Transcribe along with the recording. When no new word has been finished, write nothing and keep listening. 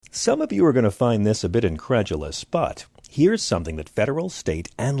Some of you are going to find this a bit incredulous, but here's something that federal, state,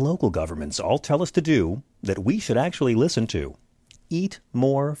 and local governments all tell us to do that we should actually listen to. Eat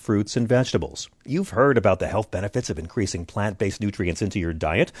more fruits and vegetables. You've heard about the health benefits of increasing plant-based nutrients into your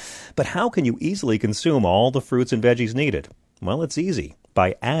diet, but how can you easily consume all the fruits and veggies needed? Well, it's easy.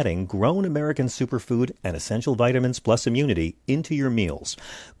 By adding Grown American Superfood and Essential Vitamins Plus Immunity into your meals.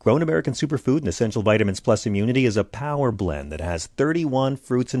 Grown American Superfood and Essential Vitamins Plus Immunity is a power blend that has 31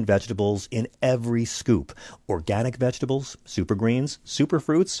 fruits and vegetables in every scoop. Organic vegetables, super greens, super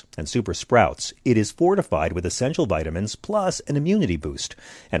fruits, and super sprouts. It is fortified with essential vitamins plus an immunity boost.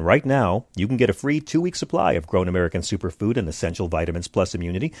 And right now, you can get a free 2-week supply of Grown American Superfood and Essential Vitamins Plus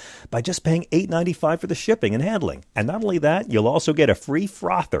Immunity by just paying $8.95 for the shipping and handling. And not only that, you'll also get a free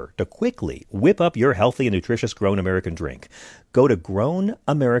frother to quickly whip up your healthy and nutritious Grown American drink. Go to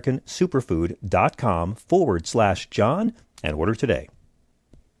grownamericansuperfood.com/John and order today.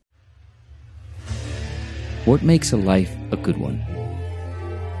 What makes a life a good one?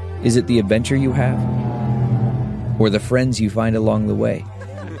 Is it the adventure you have? Or the friends you find along the way?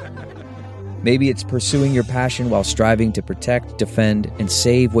 Maybe it's pursuing your passion while striving to protect, defend, and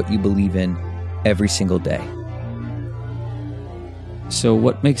save what you believe in every single day. So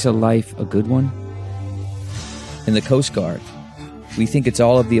what makes a life a good one? In the Coast Guard, we think it's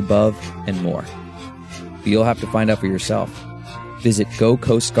all of the above and more. But you'll have to find out for yourself. Visit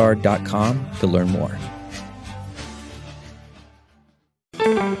gocoastguard.com to learn more.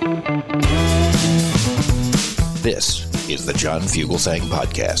 This is the John Fugelsang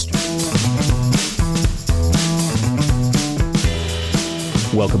Podcast.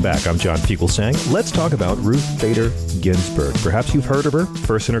 Welcome back. I'm John Fugelsang. Let's talk about Ruth Bader Ginsburg. Perhaps you've heard of her.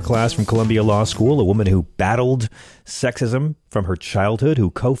 First in her class from Columbia Law School, a woman who battled sexism from her childhood,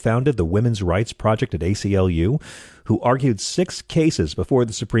 who co-founded the Women's Rights Project at ACLU, who argued 6 cases before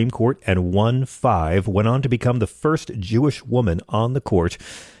the Supreme Court and won 5, went on to become the first Jewish woman on the court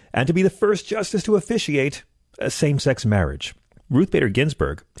and to be the first justice to officiate a same-sex marriage. Ruth Bader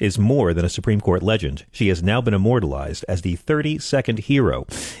Ginsburg is more than a Supreme Court legend. She has now been immortalized as the 32nd hero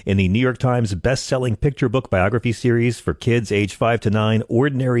in the New York Times best-selling picture book biography series for kids age 5 to 9,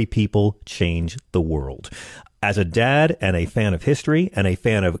 Ordinary People Change the World. As a dad and a fan of history and a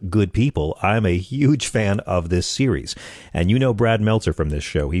fan of good people, I'm a huge fan of this series. And you know Brad Meltzer from this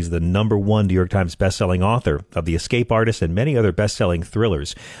show. He's the #1 New York Times bestselling author of The Escape Artist and many other bestselling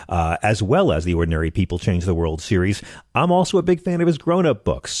thrillers, as well as the Ordinary People Change the World series. I'm also a big fan of his grown-up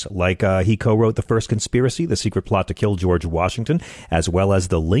books, like he co-wrote The First Conspiracy, The Secret Plot to Kill George Washington, as well as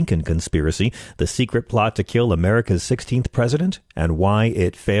The Lincoln Conspiracy, The Secret Plot to Kill America's 16th President and Why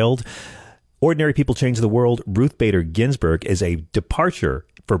It Failed. Ordinary People Change the World. Ruth Bader Ginsburg is a departure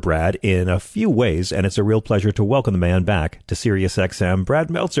for Brad in a few ways, and it's a real pleasure to welcome the man back to SiriusXM.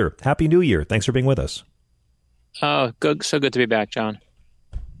 Brad Meltzer, Happy New Year. Thanks for being with us. Oh, good. So good to be back, John.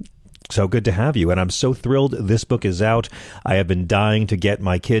 So good to have you, and I'm so thrilled this book is out. I have been dying to get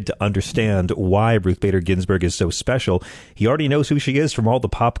my kid to understand why Ruth Bader Ginsburg is so special. He already knows who she is from all the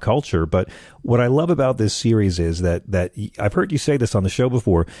pop culture, but what I love about this series is that I've heard you say this on the show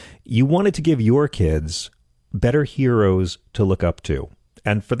before, you wanted to give your kids better heroes to look up to.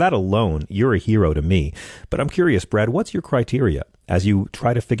 And for that alone, you're a hero to me. But I'm curious, Brad, what's your criteria as you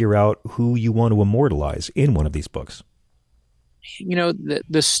try to figure out who you want to immortalize in one of these books? You know,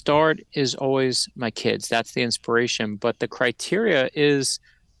 the start is always my kids. That's the inspiration. But the criteria is,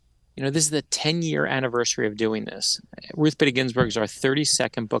 you know, this is the 10-year anniversary of doing this. Ruth Bader Ginsburg is our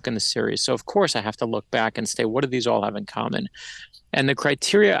 32nd book in the series. So, of course, I have to look back and say, what do these all have in common? And the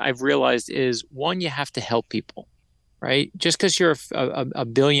criteria I've realized is, one, you have to help people, right? Just because you're a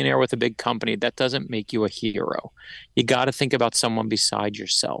billionaire with a big company, that doesn't make you a hero. You got to think about someone beside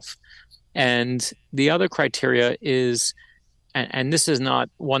yourself. And the other criteria is, and this is not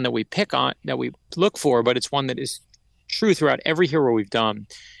one that we pick on, that we look for, but it's one that is true throughout every hero we've done,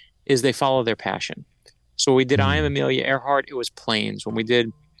 is they follow their passion. So when we did I Am Amelia Earhart, it was planes. When we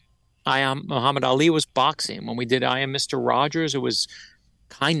did I Am Muhammad Ali, it was boxing. When we did I Am Mr. Rogers, it was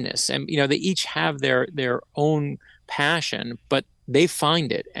kindness. And, you know, they each have their own passion, but they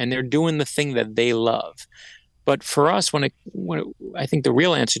find it and they're doing the thing that they love. But for us, I think the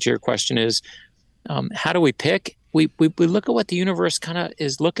real answer to your question is, how do we pick? We look at what the universe kind of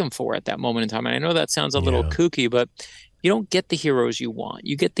is looking for at that moment in time. And I know that sounds a little kooky, but you don't get the heroes you want.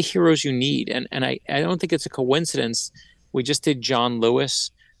 You get the heroes you need. And I don't think it's a coincidence. We just did John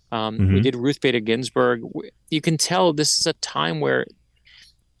Lewis. We did Ruth Bader Ginsburg. You can tell this is a time where it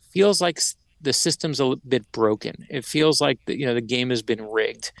feels like the system's a bit broken. It feels like the game has been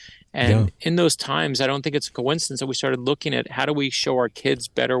rigged. Yeah. And in those times, I don't think it's a coincidence that we started looking at how do we show our kids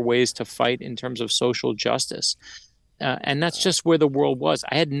better ways to fight in terms of social justice. And that's just where the world was.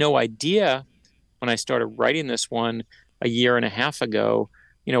 I had no idea when I started writing this one a year and a half ago.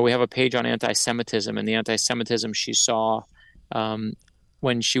 We have a page on anti-Semitism and the anti-Semitism she saw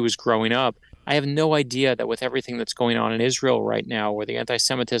when she was growing up. I have no idea that with everything that's going on in Israel right now, or the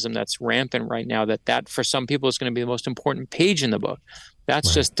anti-Semitism that's rampant right now, that for some people is going to be the most important page in the book. That's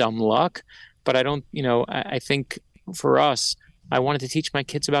Right. just dumb luck. But I don't, I think for us, I wanted to teach my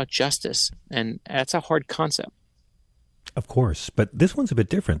kids about justice, and that's a hard concept. Of course, but this one's a bit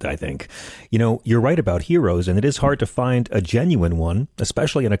different, I think. You're right about heroes, and it is hard to find a genuine one,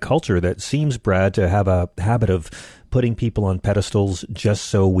 especially in a culture that seems, Brad, to have a habit of putting people on pedestals just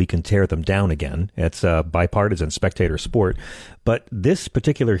so we can tear them down again. It's a bipartisan spectator sport. But this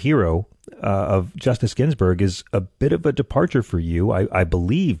particular hero of Justice Ginsburg is a bit of a departure for you. I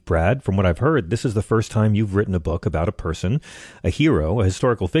believe, Brad, from what I've heard, this is the first time you've written a book about a person, a hero, a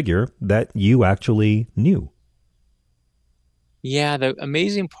historical figure that you actually knew. Yeah, the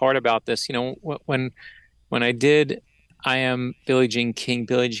amazing part about this, when I did I Am Billie Jean King,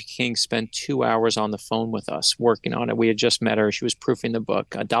 Billie Jean King spent 2 hours on the phone with us working on it. We had just met her. She was proofing the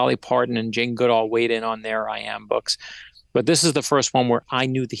book. Dolly Parton and Jane Goodall weighed in on their I Am books. But this is the first one where I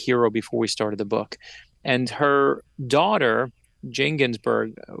knew the hero before we started the book. And her daughter, Jane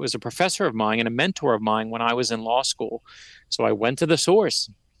Ginsburg, was a professor of mine and a mentor of mine when I was in law school. So I went to the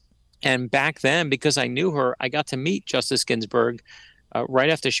source. And back then, because I knew her, I got to meet Justice Ginsburg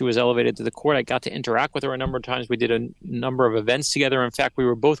right after she was elevated to the court. I got to interact with her a number of times. We did a number of events together. In fact, we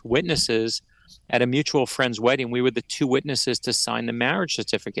were both witnesses at a mutual friend's wedding. We were the two witnesses to sign the marriage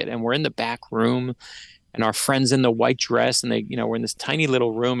certificate. And we're in the back room, and our friend's in the white dress, and we're in this tiny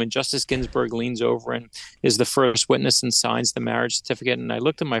little room, and Justice Ginsburg leans over and is the first witness and signs the marriage certificate. And I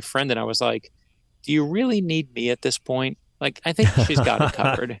looked at my friend and I was like, do you really need me at this point? Like, I think she's got it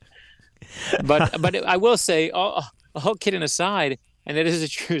covered. But I will say, all kidding aside, and it is a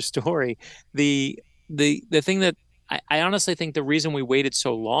true story, the thing that I honestly think the reason we waited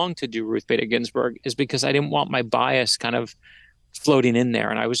so long to do Ruth Bader Ginsburg is because I didn't want my bias kind of floating in there.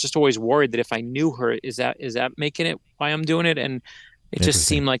 And I was just always worried that if I knew her, is that making it why I'm doing it? And it just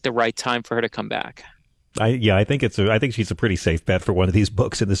seemed like the right time for her to come back. I think she's a pretty safe bet for one of these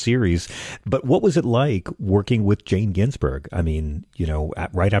books in the series. But what was it like working with Jane Ginsburg? I mean,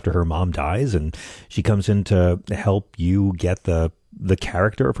 right after her mom dies, and she comes in to help you get the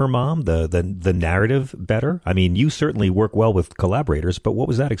character of her mom, the narrative better. I mean, you certainly work well with collaborators, but what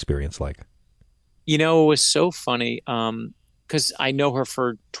was that experience like? It was so funny. Because I know her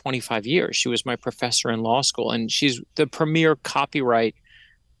for 25 years. She was my professor in law school, and she's the premier copyright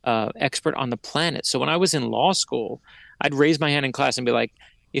expert on the planet. So when I was in law school, I'd raise my hand in class and be like,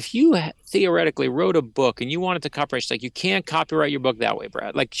 if you theoretically wrote a book and you wanted to copyright, she's like, you can't copyright your book that way,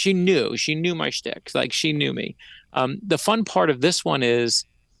 Brad. Like, she knew my shtick. Like, she knew me. The fun part of this one is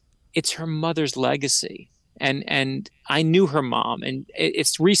it's her mother's legacy. And I knew her mom, and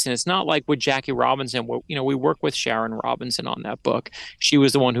it's recent. It's not like with Jackie Robinson, where, we work with Sharon Robinson on that book. She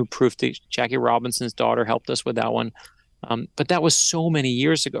was the one who proofed it. Jackie Robinson's daughter helped us with that one. But that was so many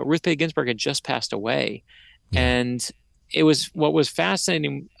years ago. Ruth Bader Ginsburg had just passed away. And what was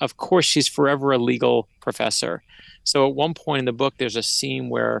fascinating, of course, she's forever a legal professor. So at one point in the book, there's a scene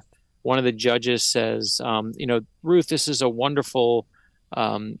where one of the judges says, Ruth, this is a wonderful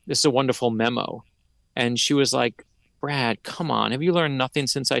memo. And she was like, Brad, come on. Have you learned nothing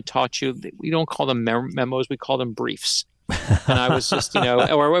since I taught you? We don't call them memos. We call them briefs. And I was just,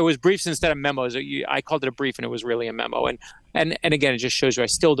 or it was briefs instead of memos. I called it a brief, and it was really a memo. And again, it just shows you I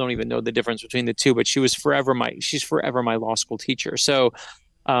still don't even know the difference between the two. But she's forever my law school teacher. So,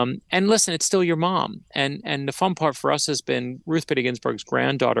 and listen, it's still your mom. And the fun part for us has been Ruth Bader Ginsburg's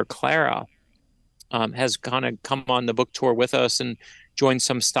granddaughter, Clara, has kind of come on the book tour with us and joined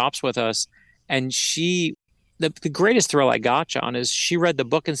some stops with us. And the greatest thrill I got, John, is she read the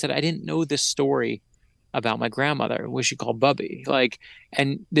book and said, I didn't know this story about my grandmother, which she called Bubby.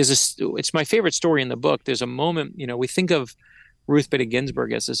 And it's my favorite story in the book. There's a moment, we think of Ruth Bader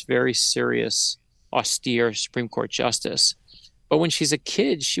Ginsburg as this very serious, austere Supreme Court justice. But when she's a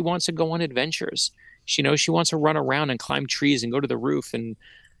kid, she wants to go on adventures. She wants to run around and climb trees and go to the roof.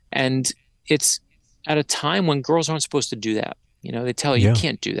 And it's at a time when girls aren't supposed to do that. They tell you, you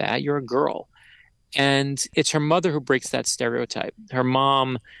can't do that. You're a girl. And it's her mother who breaks that stereotype. Her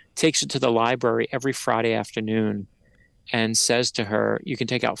mom takes her to the library every Friday afternoon and says to her, you can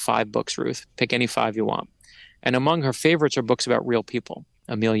take out 5 books, Ruth. Pick any 5 you want. And among her favorites are books about real people.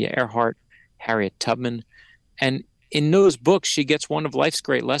 Amelia Earhart, Harriet Tubman. And in those books, she gets one of life's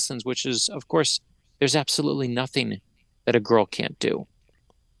great lessons, which is, of course, there's absolutely nothing that a girl can't do.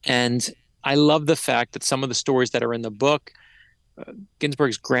 And I love the fact that some of the stories that are in the book,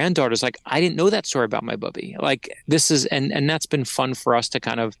 Ginsburg's granddaughter's like, I didn't know that story about my bubby. Like this is, and that's been fun for us to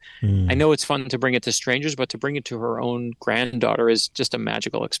kind of, I know it's fun to bring it to strangers, but to bring it to her own granddaughter is just a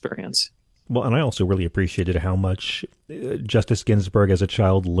magical experience. Well, and I also really appreciated how much Justice Ginsburg as a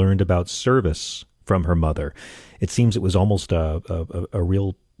child learned about service from her mother. It seems it was almost a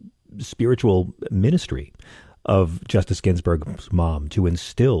real spiritual ministry of Justice Ginsburg's mom to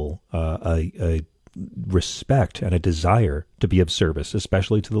instill a respect and a desire to be of service,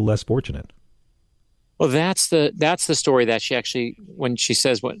 especially to the less fortunate. Well, that's the story that she actually, when she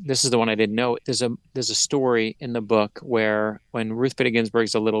says, "What this is the one I didn't know." There's a story in the book where when Ruth Bader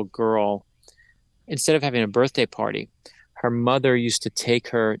Ginsburg's a little girl, instead of having a birthday party, her mother used to take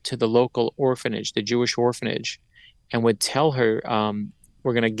her to the local orphanage, the Jewish orphanage, and would tell her,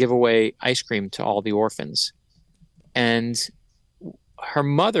 "We're going to give away ice cream to all the orphans," and her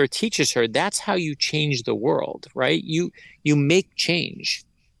mother teaches her that's how you change the world, right? You make change.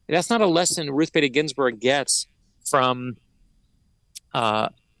 That's not a lesson Ruth Bader Ginsburg gets from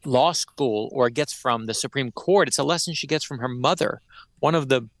law school or gets from the Supreme Court. It's a lesson she gets from her mother, one of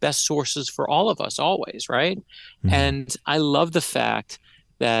the best sources for all of us always, right? Mm-hmm. And I love the fact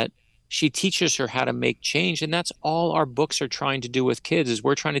that she teaches her how to make change. And that's all our books are trying to do with kids, is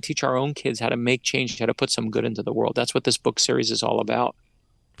we're trying to teach our own kids how to make change, how to put some good into the world. That's what this book series is all about.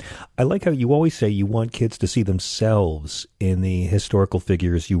 I like how you always say you want kids to see themselves in the historical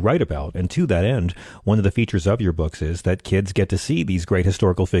figures you write about. And to that end, one of the features of your books is that kids get to see these great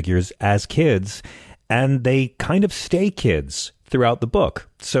historical figures as kids, and they kind of stay kids throughout the book.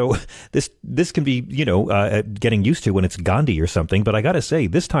 So this can be, getting used to when it's Gandhi or something. But I got to say,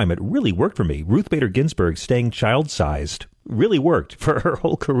 this time it really worked for me. Ruth Bader Ginsburg staying child-sized really worked for her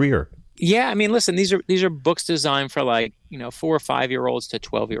whole career. Yeah, I mean, listen, these are books designed for 4 or 5 year olds to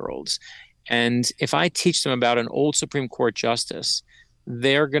 12-year-olds. And if I teach them about an old Supreme Court justice,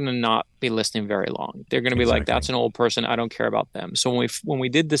 they're going to not be listening very long. They're going to be like, that's an old person. I don't care about them. So when we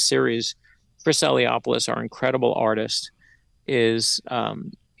did this series, Chris Eliopoulos, our incredible artist, is,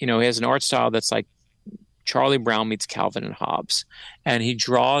 he has an art style that's like Charlie Brown meets Calvin and Hobbes. And he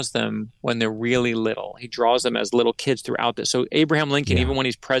draws them when they're really little. He draws them as little kids throughout this. So Abraham Lincoln, even when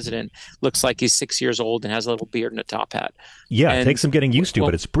he's president, looks like he's 6 years old and has a little beard and a top hat. Yeah, it takes some getting used to,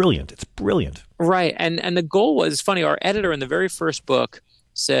 but it's brilliant. It's brilliant. Right. And the goal was funny. Our editor in the very first book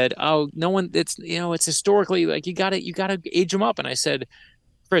said, "Oh, no one, it's historically like you gotta age them up." And I said,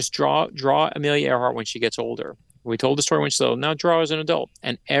 "Chris, draw Amelia Earhart when she gets older." We told the story when she's little. Now draw as an adult.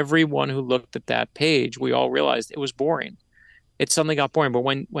 And everyone who looked at that page, we all realized it was boring. It suddenly got boring. But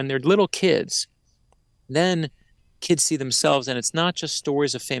when they're little kids, then kids see themselves, and it's not just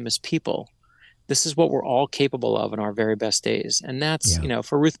stories of famous people. This is what we're all capable of in our very best days. And that's,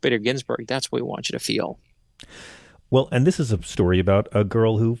 for Ruth Bader Ginsburg, that's what we want you to feel. Well, and this is a story about a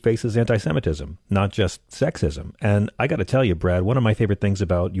girl who faces anti-Semitism, not just sexism. And I got to tell you, Brad, one of my favorite things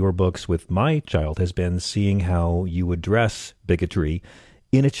about your books with my child has been seeing how you address bigotry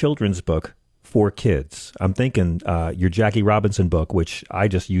in a children's book for kids. I'm thinking your Jackie Robinson book, which I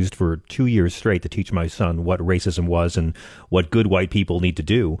just used for 2 years straight to teach my son what racism was and what good white people need to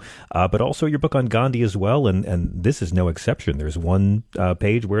do. But also your book on Gandhi as well. And this is no exception. There's one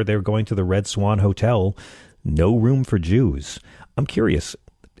page where they're going to the Red Swan Hotel. No room for Jews. I'm curious,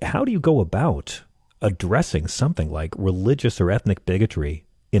 how do you go about addressing something like religious or ethnic bigotry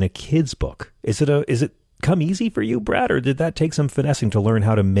in a kid's book? Is it come easy for you, Brad, or did that take some finessing to learn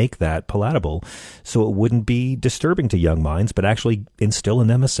how to make that palatable so it wouldn't be disturbing to young minds, but actually instill in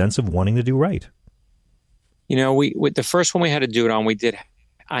them a sense of wanting to do right? We with the first one we had to do it on, we did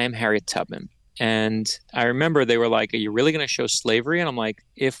I Am Harriet Tubman. And I remember they were like, "Are you really going to show slavery?" And I'm like,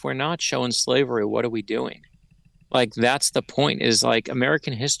 if we're not showing slavery, what are we doing? Like, that's the point, is like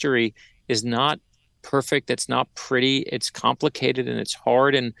American history is not perfect. It's not pretty. It's complicated and it's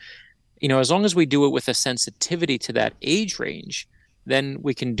hard. And, as long as we do it with a sensitivity to that age range, then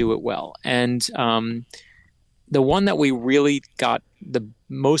we can do it well. And the one that we really got the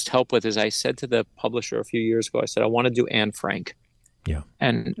most help with is I said to the publisher a few years ago, I said, I want to do Anne Frank. Yeah.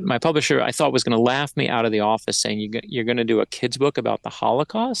 And my publisher, I thought, was going to laugh me out of the office saying, you're going to do a kid's book about the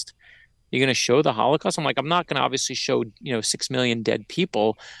Holocaust? You're going to show the Holocaust? I'm like, I'm not going to obviously show, 6 million dead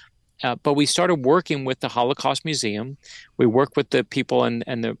people. But we started working with the Holocaust Museum. We worked with the people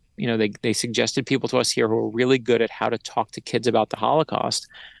and they suggested people to us here who are really good at how to talk to kids about the Holocaust.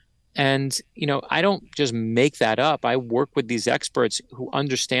 And, I don't just make that up. I work with these experts who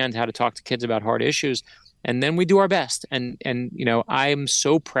understand how to talk to kids about hard issues. And then we do our best. And I am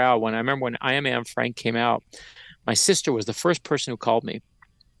so proud when I remember when I Am Anne Frank came out, my sister was the first person who called me,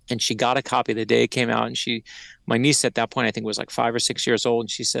 and she got a copy the day it came out. And my niece at that point, I think was like 5 or 6 years old.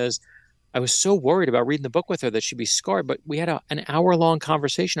 And she says, I was so worried about reading the book with her that she'd be scarred, but we had an hour-long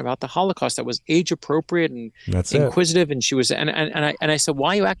conversation about the Holocaust that was age-appropriate and That's it. inquisitive. And she was, and I said,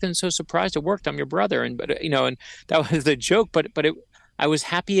 "Why are you acting so surprised? It worked. I'm your brother." And that was the joke. I was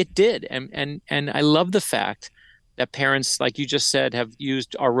happy it did, and I love the fact that parents, like you just said, have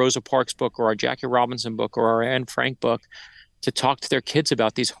used our Rosa Parks book or our Jackie Robinson book or our Anne Frank book to talk to their kids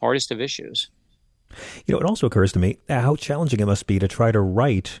about these hardest of issues. It also occurs to me how challenging it must be to try to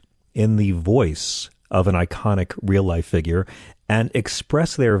write in the voice of an iconic real life figure and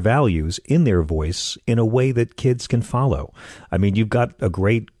express their values in their voice in a way that kids can follow. I mean, you've got a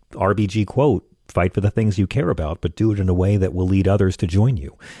great RBG quote, fight for the things you care about, but do it in a way that will lead others to join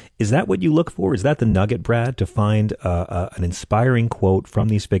you. Is that what you look for? Is that the nugget, Brad, to find an inspiring quote from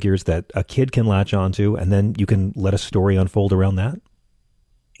these figures that a kid can latch onto, and then you can let a story unfold around that?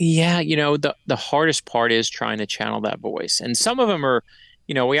 Yeah, the hardest part is trying to channel that voice. And some of them are,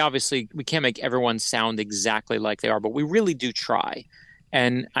 we can't make everyone sound exactly like they are, but we really do try.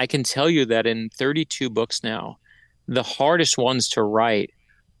 And I can tell you that in 32 books now, the hardest ones to write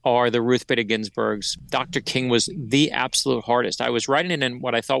are the Ruth Bader Ginsburg's. Dr. King was the absolute hardest. I was writing it in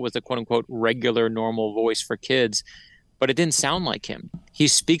what I thought was the quote unquote regular, normal voice for kids, but it didn't sound like him. He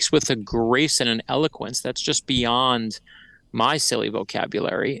speaks with a grace and an eloquence that's just beyond my silly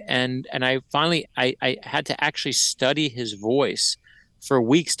vocabulary. And I finally I had to actually study his voice for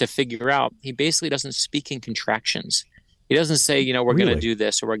weeks to figure out he basically doesn't speak in contractions. He doesn't say, we're going to do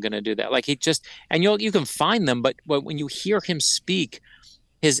this or we're going to do that. Like he just, and you can find them, but when you hear him speak,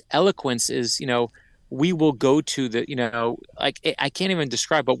 his eloquence is, we will go to the, I can't even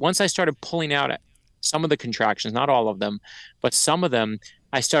describe, but once I started pulling out some of the contractions, not all of them, but some of them,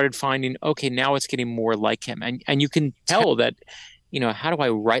 I started finding, okay, now it's getting more like him. And you can tell that, how do I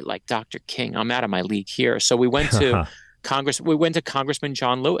write like Dr. King? I'm out of my league here. So we went to Congressman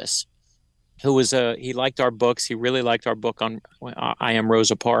John Lewis, who was he liked our books. He really liked our book on I Am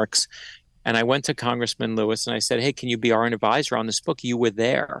Rosa Parks. And I went to Congressman Lewis and I said, hey, can you be our advisor on this book? You were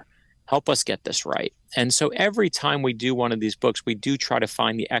there. Help us get this right. And so every time we do one of these books, we do try to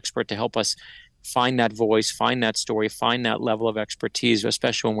find the expert to help us find that voice, find that story, find that level of expertise,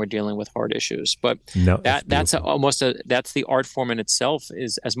 especially when we're dealing with hard issues. But that's the art form in itself,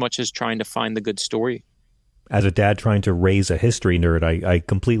 is as much as trying to find the good story. As a dad trying to raise a history nerd, I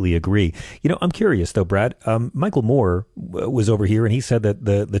completely agree. I'm curious, though, Brad. Michael Moore was over here, and he said that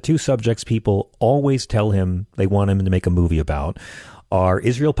the two subjects people always tell him they want him to make a movie about are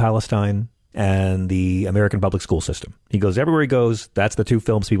Israel-Palestine and the American public school system. He goes, everywhere he goes, that's the two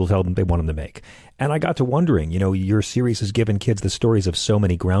films people tell him they want him to make. And I got to wondering, your series has given kids the stories of so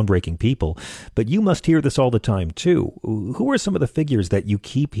many groundbreaking people, but you must hear this all the time, too. Who are some of the figures that you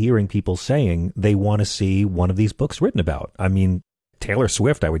keep hearing people saying they want to see one of these books written about? I mean, Taylor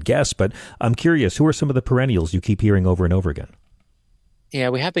Swift, I would guess, but I'm curious, who are some of the perennials you keep hearing over and over again? Yeah,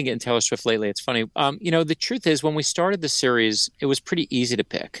 we have been getting Taylor Swift lately. It's funny. The truth is, when we started the series, it was pretty easy to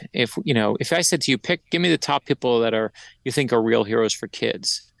pick. If I said to you, give me the top people that you think are real heroes for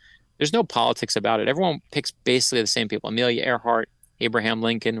kids, there's no politics about it. Everyone picks basically the same people: Amelia Earhart, Abraham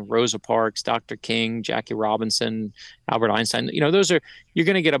Lincoln, Rosa Parks, Dr. King, Jackie Robinson, Albert Einstein. You're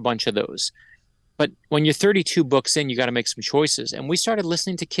going to get a bunch of those. But when you're 32 books in, you got to make some choices. And we started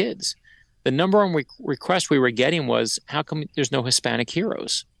listening to kids. The number one request we were getting was, how come there's no Hispanic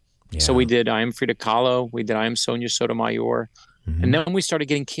heroes? Yeah. So we did I Am Frida Kahlo. We did I Am Sonia Sotomayor. Mm-hmm. And then we started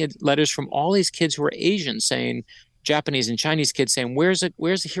getting letters from all these kids who were Asian saying, Japanese and Chinese kids saying, where's a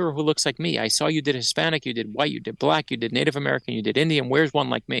hero who looks like me? I saw you did Hispanic, you did white, you did black, you did Native American, you did Indian. Where's one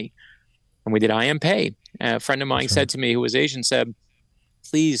like me? And we did I Am Pei. A friend of mine said to me, who was Asian, said,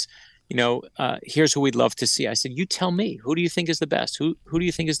 please, here's who we'd love to see. I said, you tell me, who do you think is the best? Who do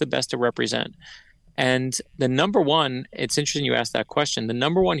you think is the best to represent? And the number one, it's interesting you asked that question. The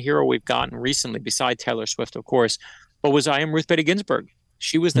number one hero we've gotten recently, beside Taylor Swift, of course, but was I Am Ruth Bader Ginsburg.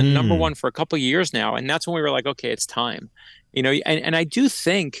 She was the number one for a couple of years now. And that's when we were like, okay, it's time. And I do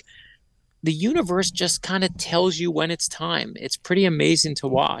think the universe just kind of tells you when it's time. It's pretty amazing to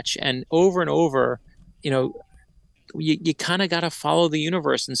watch. And over, you kind of got to follow the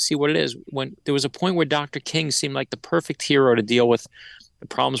universe and see what it is. When there was a point where Dr. King seemed like the perfect hero to deal with the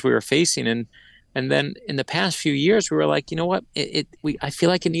problems we were facing. And And then in the past few years, we were like, you know what? I feel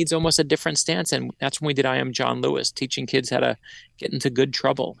like it needs almost a different stance. And that's when we did I Am John Lewis, teaching kids how to get into good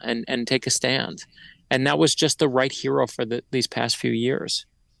trouble and take a stand. And that was just the right hero for these past few years.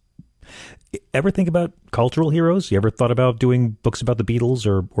 Ever think about cultural heroes? You ever thought about doing books about the Beatles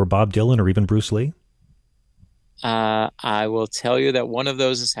or Bob Dylan or even Bruce Lee? I will tell you that one of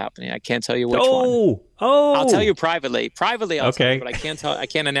those is happening. I can't tell you which one. Oh, I'll tell you privately. Privately, I'll tell okay. you, but I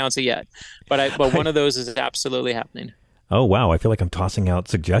can't announce it yet. But one of those is absolutely happening. Oh, wow. I feel like I'm tossing out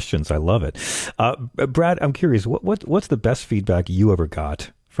suggestions. I love it. Brad, I'm curious, what's the best feedback you ever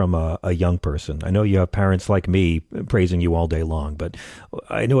got from a young person? I know you have parents like me praising you all day long, but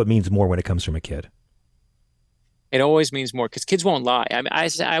I know it means more when it comes from a kid. It always means more because kids won't lie. I mean,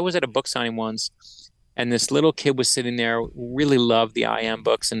 I was at a book signing once, and this little kid was sitting there, really loved the I Am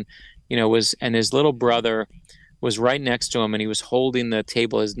books, and and his little brother was right next to him, and he was holding the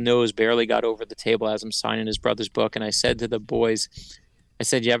table. His nose barely got over the table as I'm signing his brother's book. And I said to the boys, I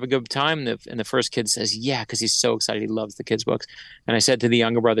said, "You have a good time?" And the first kid says, "Yeah," because he's so excited. He loves the kids' books. And I said to the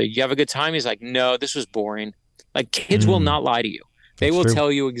younger brother, "You have a good time?" He's like, "No, this was boring." Like, kids will not lie to you. They will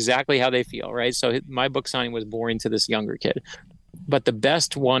tell you exactly how they feel, right? So my book signing was boring to this younger kid. But the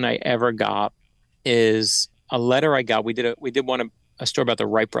best one I ever got is a letter I got. We did a story about the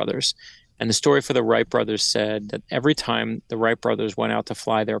Wright brothers. And the story for the Wright brothers said that every time the Wright brothers went out to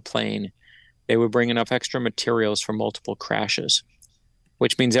fly their plane, they would bring enough extra materials for multiple crashes,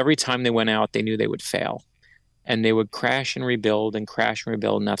 which means every time they went out, they knew they would fail. And they would crash and rebuild, and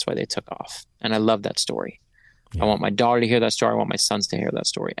that's why they took off. And I love that story. Yeah. I want my daughter to hear that story. I want my sons to hear that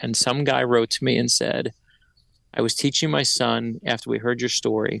story. And some guy wrote to me and said, I was teaching my son, after we heard your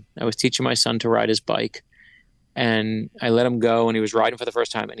story, I was teaching my son to ride his bike. And I let him go, and he was riding for the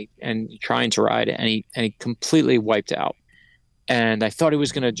first time, and trying to ride it, and he completely wiped out. And I thought he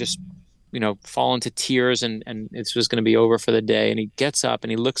was going to just, fall into tears, and this was going to be over for the day. And he gets up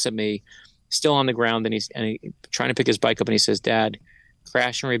and he looks at me, still on the ground, and he's trying to pick his bike up, and he says, "Dad,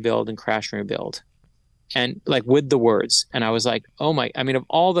 crash and rebuild, and crash and rebuild," and like with the words. And I was like, oh my! I mean, of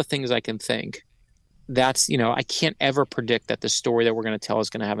all the things I can think, that's I can't ever predict that the story that we're going to tell is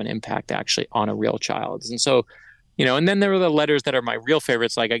going to have an impact actually on a real child. And so, and then there were the letters that are my real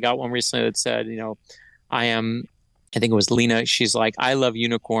favorites. Like I got one recently that said, I think it was Lena. She's like, "I love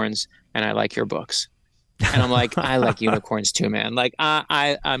unicorns and I like your books." And I'm like, I like unicorns too, man. Like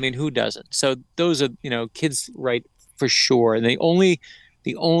I mean, who doesn't? So those are, kids write for sure. And the only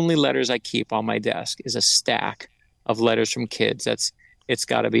letters I keep on my desk is a stack of letters from kids. It's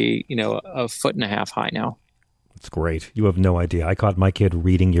got to be, a foot and a half high now. It's great. You have no idea. I caught my kid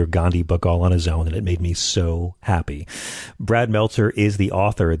reading your Gandhi book all on his own, and it made me so happy. Brad Meltzer is the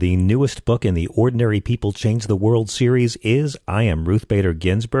author. The newest book in the Ordinary People Change the World series is I Am Ruth Bader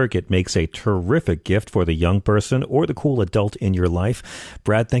Ginsburg. It makes a terrific gift for the young person or the cool adult in your life.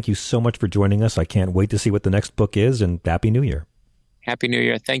 Brad, thank you so much for joining us. I can't wait to see what the next book is, and Happy New Year. Happy New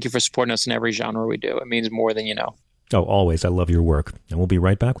Year. Thank you for supporting us in every genre we do. It means more than you know. Oh, always. I love your work. And we'll be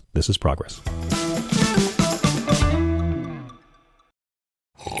right back. This is Progress.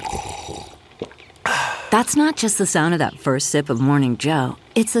 That's not just the sound of that first sip of Morning Joe.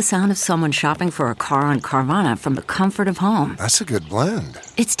 It's the sound of someone shopping for a car on Carvana from the comfort of home. That's a good blend.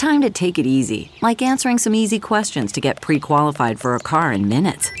 It's time to take it easy, like answering some easy questions to get pre-qualified for a car in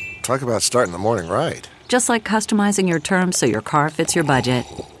minutes. Talk about starting the morning right. Just like customizing your terms so your car fits your budget.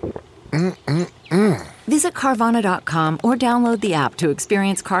 Visit Carvana.com or download the app to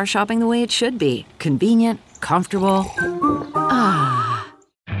experience car shopping the way it should be. Convenient, comfortable.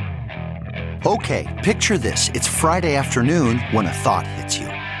 Okay, picture this. It's Friday afternoon when a thought hits you.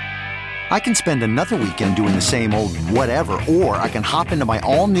 I can spend another weekend doing the same old whatever, or I can hop into my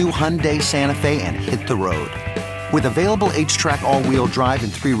all-new Hyundai Santa Fe and hit the road. With available H-Track all-wheel drive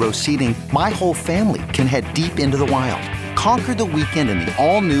and 3-row seating, my whole family can head deep into the wild. Conquer the weekend in the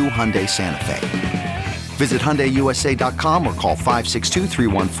all-new Hyundai Santa Fe. Visit HyundaiUSA.com or call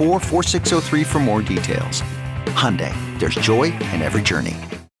 562-314-4603 for more details. Hyundai, there's joy in every journey.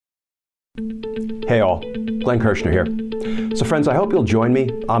 Hey all, Glenn Kirshner here. So friends, I hope you'll join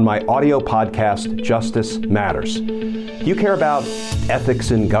me on my audio podcast, Justice Matters. Do you care about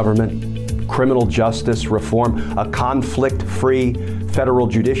ethics in government, criminal justice reform, a conflict-free federal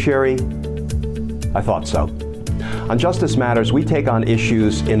judiciary? I thought so. On Justice Matters, we take on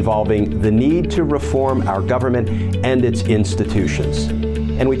issues involving the need to reform our government and its institutions.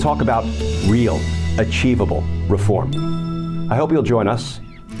 And we talk about real, achievable reform. I hope you'll join us.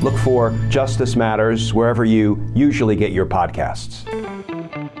 Look for Justice Matters wherever you usually get your podcasts.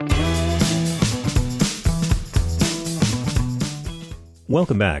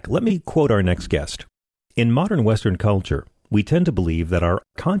 Welcome back. Let me quote our next guest. In modern Western culture, we tend to believe that our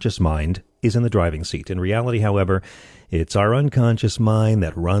conscious mind is in the driving seat. In reality, however, it's our unconscious mind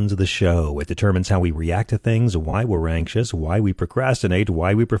that runs the show. It determines how we react to things, why we're anxious, why we procrastinate,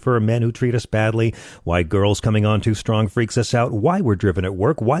 why we prefer men who treat us badly, why girls coming on too strong freaks us out, why we're driven at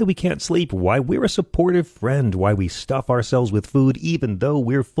work, why we can't sleep, why we're a supportive friend, why we stuff ourselves with food even though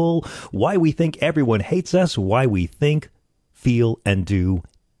we're full, why we think everyone hates us, why we think, feel, and do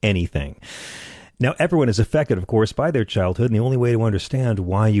anything. Now, everyone is affected, of course, by their childhood, and the only way to understand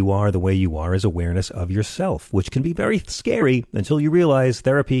why you are the way you are is awareness of yourself, which can be very scary until you realize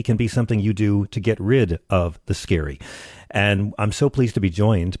therapy can be something you do to get rid of the scary. And I'm so pleased to be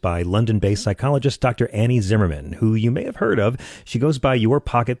joined by London-based psychologist Dr. Annie Zimmerman, who you may have heard of. She goes by Your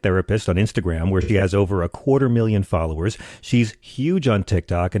Pocket Therapist on Instagram, where she has over 250,000 followers. She's huge on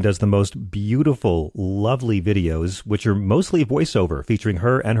TikTok and does the most beautiful, lovely videos, which are mostly voiceover, featuring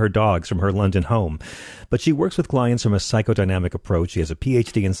her and her dogs from her London home. But she works with clients from a psychodynamic approach. She has a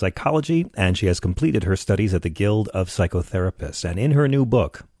PhD in psychology, and she has completed her studies at the Guild of Psychotherapists. And in her new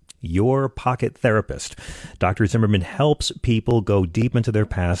book, Your Pocket Therapist, Dr. Zimmerman helps people go deep into their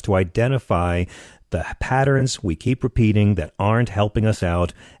past to identify the patterns we keep repeating that aren't helping us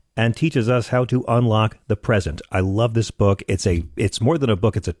out and teaches us how to unlock the present. I love this book. It's more than a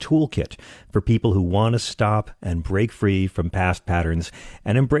book. It's a toolkit for people who want to stop and break free from past patterns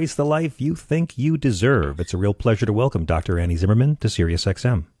and embrace the life you think you deserve. It's a real pleasure to welcome Dr. Annie Zimmerman to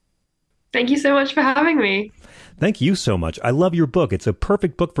SiriusXM. Thank you so much for having me. Thank you so much. I love your book. It's a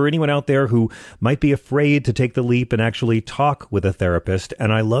perfect book for anyone out there who might be afraid to take the leap and actually talk with a therapist.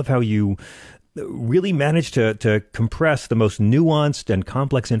 And I love how you really managed to compress the most nuanced and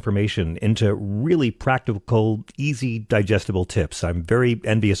complex information into really practical, easy, digestible tips. I'm very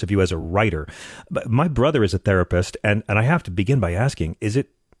envious of you as a writer. But my brother is a therapist, and I have to begin by asking, is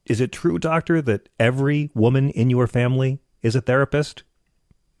it true, doctor, that every woman in your family is a therapist?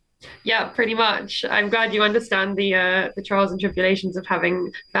 Yeah, pretty much. I'm glad you understand the trials and tribulations of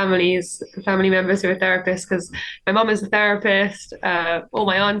having family members who are therapists, because my mom is a therapist, all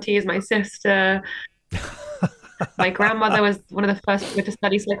my aunties, my sister. My grandmother was one of the first people to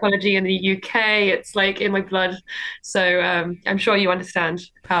study psychology in the UK. It's like in my blood. So I'm sure you understand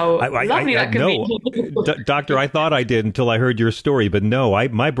how lovely that can be. Doctor, I thought I did until I heard your story. But no,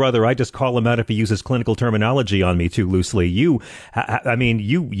 my brother, I just call him out if he uses clinical terminology on me too loosely. You have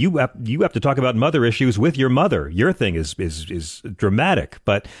to talk about mother issues with your mother. Your thing is dramatic,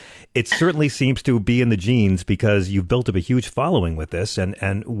 but it certainly seems to be in the genes because you've built up a huge following with this.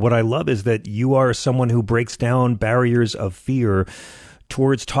 And what I love is that you are someone who breaks down barriers of fear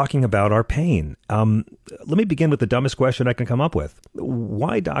towards talking about our pain. Let me begin with the dumbest question I can come up with.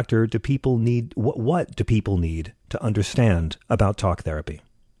 Why, doctor, do people need, what do people need to understand about talk therapy?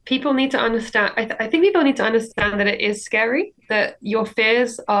 People need to understand, I think people need to understand that it is scary, that your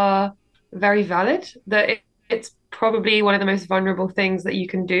fears are very valid, that it's probably one of the most vulnerable things that you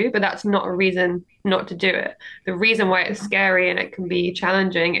can do, but that's not a reason not to do it. The reason why it's scary and it can be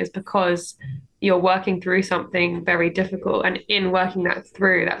challenging is because you're working through something very difficult. And in working that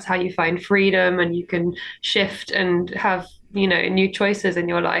through, that's how you find freedom, and you can shift and have, new choices in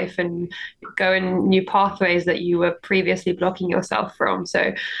your life and go in new pathways that you were previously blocking yourself from.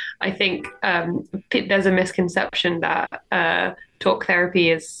 So I think there's a misconception that talk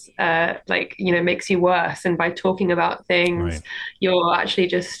therapy is makes you worse. And by talking about things, right, you're actually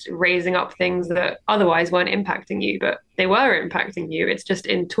just raising up things that otherwise weren't impacting you, but they were impacting you. It's just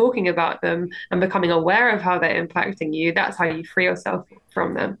in talking about them and becoming aware of how they're impacting you, that's how you free yourself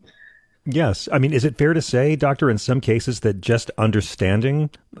from them. Yes. I mean, is it fair to say, doctor, in some cases that just understanding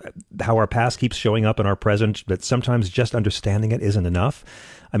how our past keeps showing up in our present, that sometimes just understanding it isn't enough?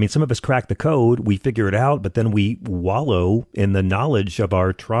 I mean, some of us crack the code, we figure it out, but then we wallow in the knowledge of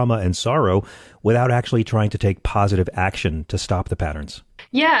our trauma and sorrow without actually trying to take positive action to stop the patterns.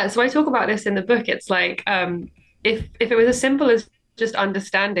 Yeah. So I talk about this in the book. It's like, if it was as simple as just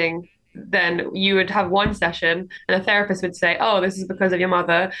understanding, then you would have one session and a therapist would say, oh, this is because of your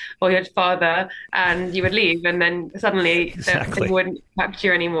mother or your father, and you would leave, and then suddenly exactly, it wouldn't impact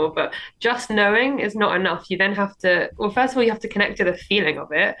you anymore. But just knowing is not enough. You then have to, well, first of all, you have to connect to the feeling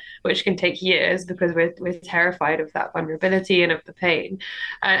of it, which can take years because we're terrified of that vulnerability and of the pain.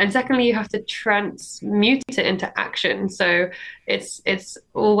 And secondly, you have to transmute it into action. So it's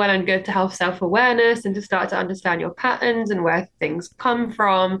all well and good to have self-awareness and to start to understand your patterns and where things come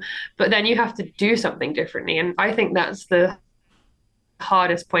from, but then you have to do something differently. And I think that's the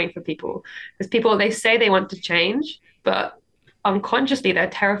hardest point for people, because people, they say they want to change, but unconsciously they're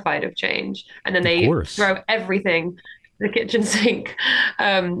terrified of change. And then they throw everything the kitchen sink,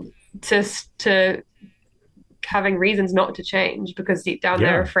 to having reasons not to change because deep down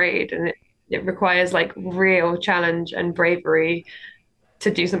they're Yeah. afraid, and it requires like real challenge and bravery to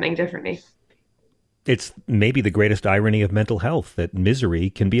do something differently. It's maybe the greatest irony of mental health that misery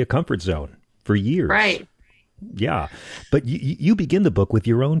can be a comfort zone for years. Right. Yeah. But you begin the book with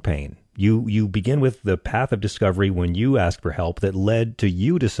your own pain. You begin with the path of discovery when you asked for help that led to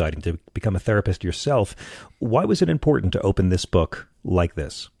you deciding to become a therapist yourself. Why was it important to open this book like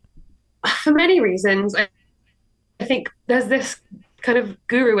this? For many reasons. I think there's this kind of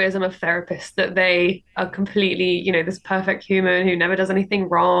guruism of therapists that they are completely, this perfect human who never does anything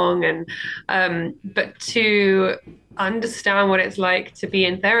wrong. And but to understand what it's like to be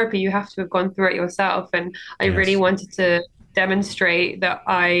in therapy, you have to have gone through it yourself. And I really Yes. wanted to demonstrate that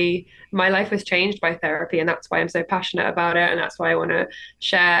my life was changed by therapy, and that's why I'm so passionate about it, and that's why I want to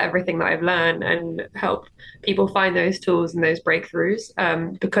share everything that I've learned and help people find those tools and those breakthroughs,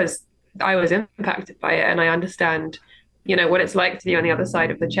 because I was impacted by it, and I understand, what it's like to be on the other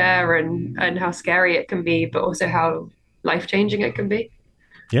side of the chair, and how scary it can be, but also how life-changing it can be.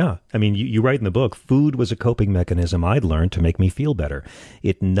 Yeah. I mean, you write in the book, food was a coping mechanism I'd learned to make me feel better.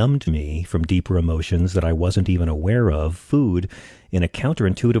 It numbed me from deeper emotions that I wasn't even aware of. Food, in a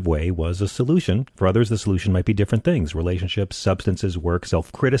counterintuitive way, was a solution. For others, the solution might be different things: relationships, substances, work,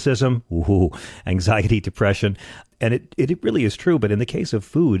 self-criticism, anxiety, depression. And it really is true. But in the case of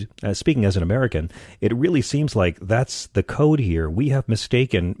food, speaking as an American, it really seems like that's the code here. We have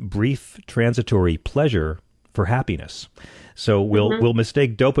mistaken brief transitory pleasure for happiness. So we'll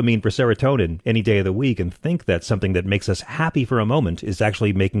mistake dopamine for serotonin any day of the week and think that something that makes us happy for a moment is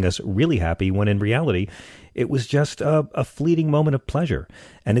actually making us really happy, when in reality, it was just a fleeting moment of pleasure.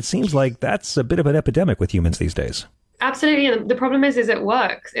 And it seems like that's a bit of an epidemic with humans these days. Absolutely. And the problem is it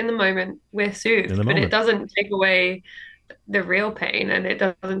works in the moment. We're In soothed, the but it moment. doesn't take away the real pain, and it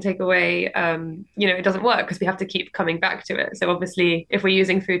doesn't take away, it doesn't work because we have to keep coming back to it. So obviously if we're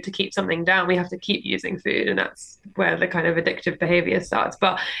using food to keep something down, we have to keep using food, and that's where the kind of addictive behavior starts.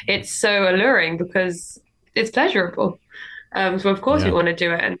 But it's so alluring because it's pleasurable. So of course we Yeah. want to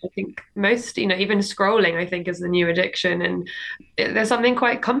do it. And I think most, even scrolling, I think, is the new addiction. And there's something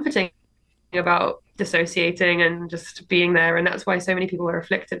quite comforting about dissociating and just being there, and that's why so many people are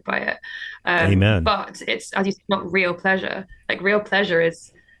afflicted by it. Amen. But it's, as you said, not real pleasure. Like, real pleasure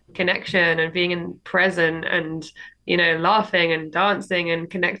is connection and being in present, and laughing and dancing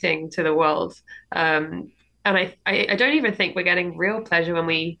and connecting to the world. And I don't even think we're getting real pleasure when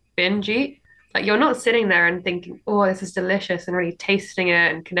we binge eat. Like, you're not sitting there and thinking, oh, this is delicious, and really tasting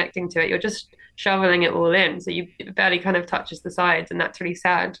it and connecting to it. You're just shoveling it all in. So it barely kind of touches the sides. And that's really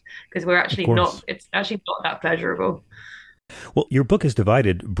sad because Of course. it's actually not that pleasurable. Well, your book is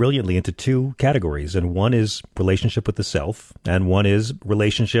divided brilliantly into two categories, and one is relationship with the self, and one is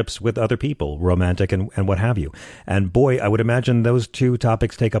relationships with other people, romantic and what have you. And boy, I would imagine those two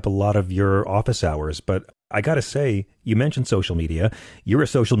topics take up a lot of your office hours. But I got to say, you mentioned social media. You're a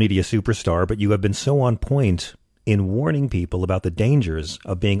social media superstar, but you have been so on point in warning people about the dangers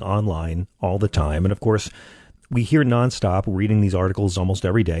of being online all the time. And of course, we hear nonstop, reading these articles almost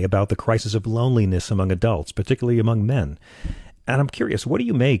every day, about the crisis of loneliness among adults, particularly among men. And I'm curious, what do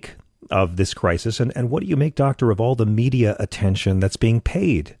you make of this crisis? And what do you make, Doctor, of all the media attention that's being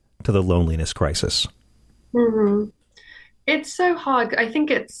paid to the loneliness crisis? Mm-hmm. It's so hard. I think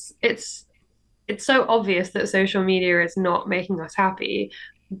it's so obvious that social media is not making us happy,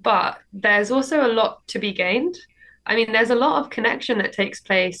 but there's also a lot to be gained. I mean, there's a lot of connection that takes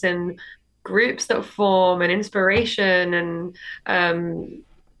place, and groups that form, and inspiration, and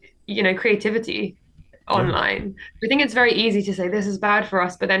creativity Yeah. online. I think it's very easy to say this is bad for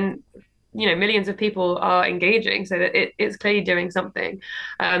us, but then millions of people are engaging, so that it's clearly doing something.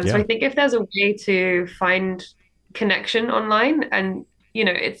 So Yeah. I think if there's a way to find connection online, and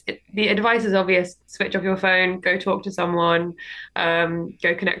the advice is obvious: switch off your phone, go talk to someone,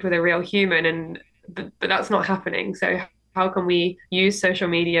 go connect with a real human, but that's not happening. So how can we use social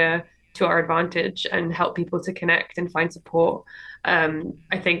media to our advantage and help people to connect and find support?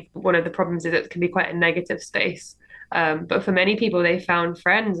 I think one of the problems is it can be quite a negative space. But for many people, they found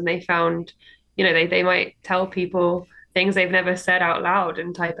friends, and they found, they might tell people things they've never said out loud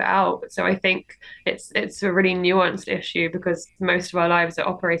and type it out. So I think it's a really nuanced issue because most of our lives are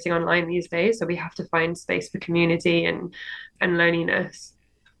operating online these days. So we have to find space for community and loneliness.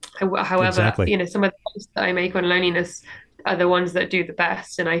 However, Exactly. some of the posts that I make on loneliness are the ones that do the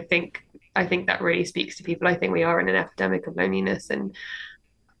best. And I think that really speaks to people. I think we are in an epidemic of loneliness, and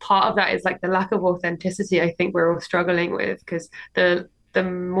part of that is like the lack of authenticity I think we're all struggling with, because the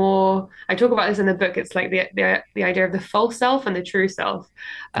more I talk about this in the book, it's like the idea of the false self and the true self,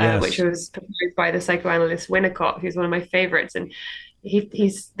 which Yes. was proposed by the psychoanalyst Winnicott, who's one of my favorites. And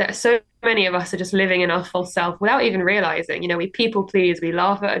he's that so many of us are just living in our false self without even realizing. We people please, we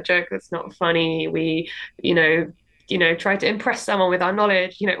laugh at a joke that's not funny, we, you know, try to impress someone with our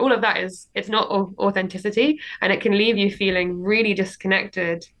knowledge. All of that it's not authenticity, and it can leave you feeling really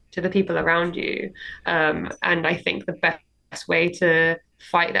disconnected to the people around you. And I think the best way to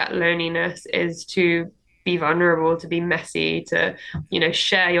fight that loneliness is to be vulnerable, to be messy, to,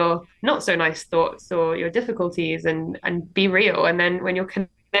 share your not so nice thoughts or your difficulties, and be real. And then when you're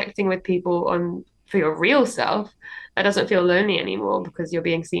connecting with people on for your real self, that doesn't feel lonely anymore because you're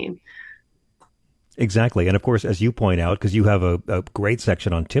being seen. Exactly. And of course, as you point out, because you have a great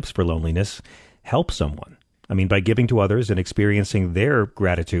section on tips for loneliness, help someone. I mean, by giving to others and experiencing their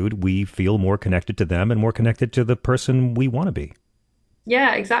gratitude, we feel more connected to them and more connected to the person we want to be.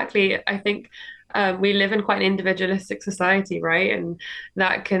 Yeah, exactly. I think we live in quite an individualistic society, right? And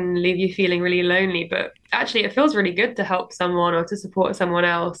that can leave you feeling really lonely. But actually, it feels really good to help someone or to support someone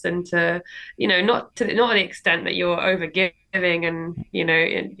else, and to, not to the extent that you're over giving, and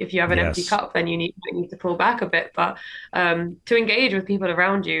if you have an empty Yes. cup, then you need to pull back a bit. But to engage with people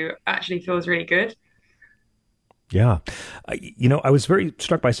around you actually feels really good. Yeah. I was very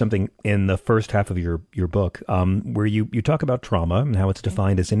struck by something in the first half of your book, where you talk about trauma and how it's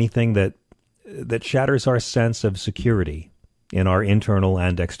defined as anything that shatters our sense of security in our internal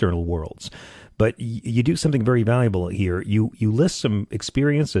and external worlds. But you do something very valuable here. You list some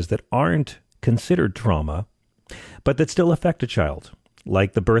experiences that aren't considered trauma, but that still affect a child,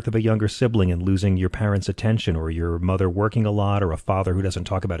 like the birth of a younger sibling and losing your parents' attention, or your mother working a lot, or a father who doesn't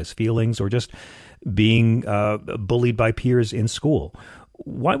talk about his feelings, or just being bullied by peers in school.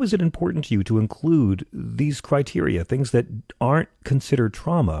 Why was it important to you to include these criteria, things that aren't considered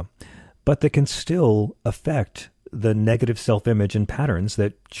trauma, but that can still affect the negative self-image and patterns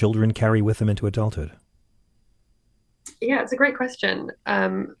that children carry with them into adulthood? Yeah, it's a great question.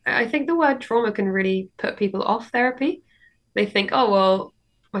 I think the word trauma can really put people off therapy. They think, oh, well,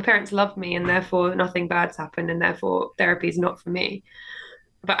 my parents love me and therefore nothing bad's happened and therefore therapy is not for me.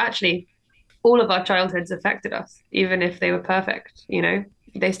 But actually, all of our childhoods affected us, even if they were perfect,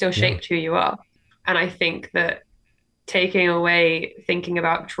 they still Yeah. shaped who you are. And I think that taking away thinking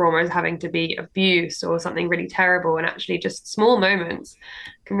about trauma as having to be abuse or something really terrible, and actually just small moments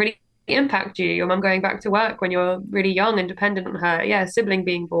can really impact you. Your mum going back to work when you're really young and dependent on her. Yeah, sibling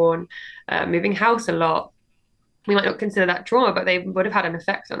being born, moving house a lot. We might not consider that trauma, but they would have had an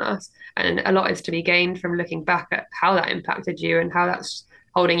effect on us. And a lot is to be gained from looking back at how that impacted you and how that's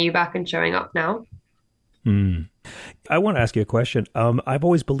holding you back and showing up now. Hmm. I want to ask you a question. I've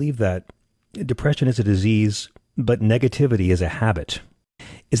always believed that depression is a disease, but negativity is a habit.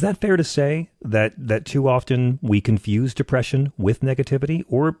 Is that fair to say that too often we confuse depression with negativity,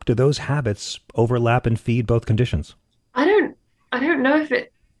 or do those habits overlap and feed both conditions? I don't I don't know if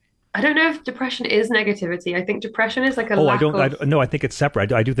it I don't know if depression is negativity. I think depression is like a Oh, I lack don't. of. No, I think it's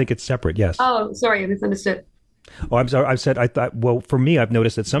separate. I do think it's separate. Yes. Oh, sorry, I misunderstood. Oh, I'm sorry. I've said. I thought. Well, for me, I've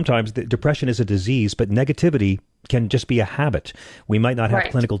noticed that sometimes depression is a disease, but negativity can just be a habit. We might not have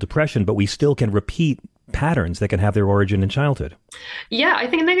Right. clinical depression, but we still can repeat patterns that can have their origin in childhood. Yeah, I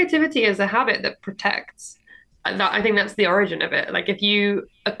think negativity is a habit that protects. I think that's the origin of it. Like if you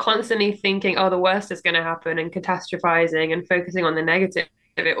are constantly thinking, oh, the worst is going to happen and catastrophizing and focusing on the negative,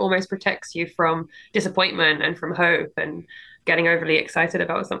 it almost protects you from disappointment and from hope and getting overly excited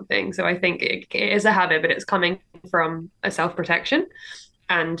about something. So I think it is a habit, but it's coming from a self-protection,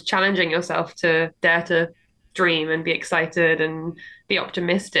 and challenging yourself to dare to dream and be excited and be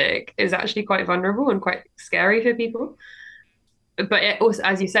optimistic is actually quite vulnerable and quite scary for people. But it also,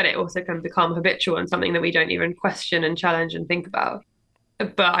 as you said, it also can become habitual and something that we don't even question and challenge and think about.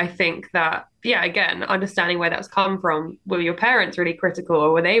 But I think that, yeah, again, understanding where that's come from. Were your parents really critical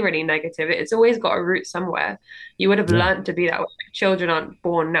or were they really negative? It's always got a root somewhere. You would have Yeah. learned to be that way. Children aren't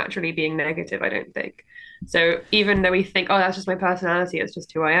born naturally being negative, I don't think. So even though we think, oh, that's just my personality, it's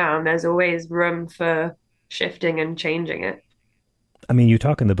just who I am, there's always room for shifting and changing it. I mean, you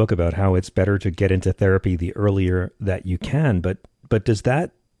talk in the book about how it's better to get into therapy the earlier that you can, but does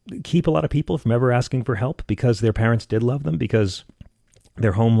that keep a lot of people from ever asking for help because their parents did love them, because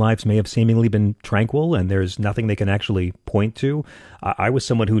their home lives may have seemingly been tranquil and there's nothing they can actually point to? I was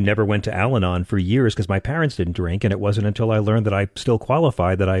someone who never went to Al-Anon for years because my parents didn't drink, and it wasn't until I learned that I still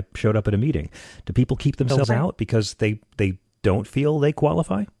qualified that I showed up at a meeting. Do people keep themselves out because they don't feel they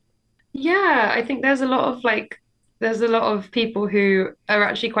qualify? Yeah, I think there's a lot of people who are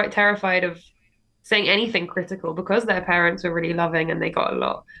actually quite terrified of saying anything critical because their parents were really loving and they got a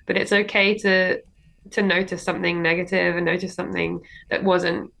lot. But it's okay to notice something negative and notice something that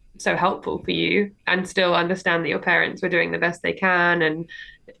wasn't so helpful for you and still understand that your parents were doing the best they can and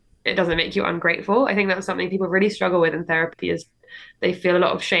it doesn't make you ungrateful. I think that's something people really struggle with in therapy is they feel a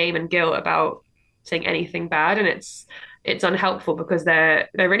lot of shame and guilt about saying anything bad, and it's unhelpful because they're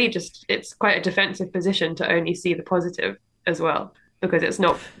really just it's quite a defensive position to only see the positive as well because it's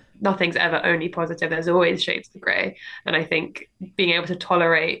not nothing's ever only positive. There's always shades of gray, and I think being able to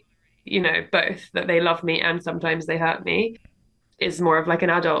tolerate both that they love me and sometimes they hurt me is more of like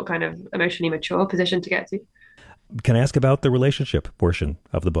an adult kind of emotionally mature position to get to. Can I ask about the relationship portion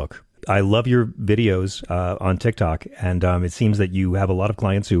of the book? I love your videos on TikTok, and it seems that you have a lot of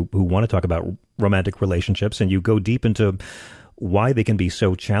clients who want to talk about romantic relationships, and you go deep into why they can be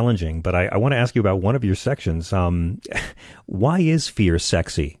so challenging. But I want to ask you about one of your sections. Why is fear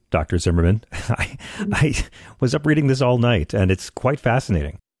sexy, Dr. Zimmerman? I was up reading this all night, and it's quite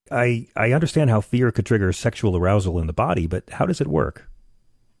fascinating. I understand how fear could trigger sexual arousal in the body, but how does it work?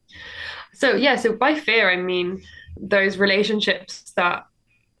 So by fear, I mean those relationships that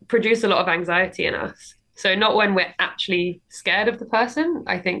produce a lot of anxiety in us. So not when we're actually scared of the person.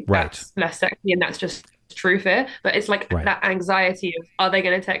 I think that's less sexy and that's just true fear. But it's like that anxiety of, are they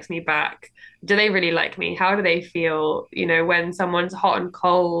going to text me back? Do they really like me? How do they feel, when someone's hot and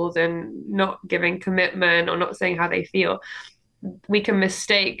cold and not giving commitment or not saying how they feel? We can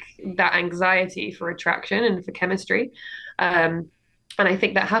mistake that anxiety for attraction and for chemistry. And I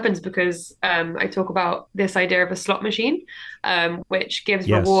think that happens because I talk about this idea of a slot machine, which gives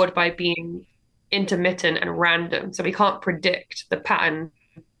reward by being intermittent and random. So we can't predict the pattern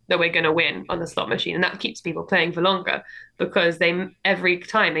that we're going to win on the slot machine. And that keeps people playing for longer because every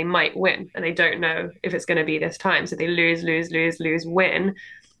time they might win and they don't know if it's going to be this time. So they lose, win.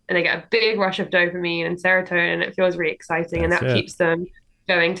 And they get a big rush of dopamine and serotonin and it feels really exciting. And that keeps them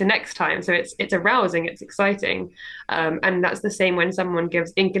going to next time. So it's arousing, it's exciting. And that's the same when someone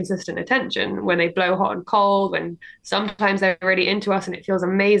gives inconsistent attention, when they blow hot and cold, when sometimes they're really into us and it feels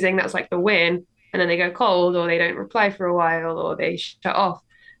amazing, that's like the win. And then they go cold or they don't reply for a while or they shut off.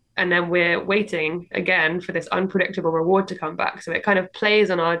 And then we're waiting again for this unpredictable reward to come back. So it kind of plays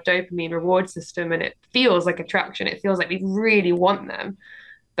on our dopamine reward system and it feels like attraction. It feels like we really want them.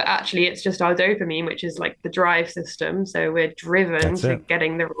 But actually, it's just our dopamine, which is like the drive system. So we're driven to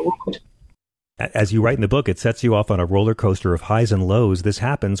getting the reward. As you write in the book, it sets you off on a roller coaster of highs and lows. This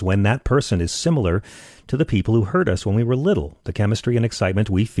happens when that person is similar to the people who hurt us when we were little. The chemistry and excitement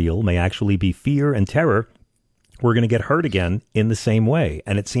we feel may actually be fear and terror. We're going to get hurt again in the same way.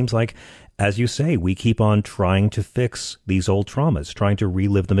 And it seems like, as you say, we keep on trying to fix these old traumas, trying to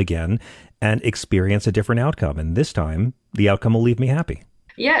relive them again and experience a different outcome. And this time, the outcome will leave me happy.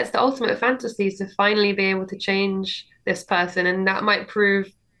 Yeah, it's the ultimate fantasy to finally be able to change this person. And that might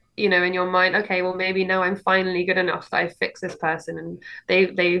prove, in your mind, okay, well, maybe now I'm finally good enough that I fix this person and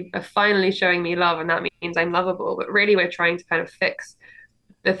they are finally showing me love and that means I'm lovable. But really, we're trying to kind of fix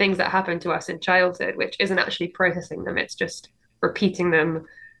the things that happened to us in childhood, which isn't actually processing them. It's just repeating them,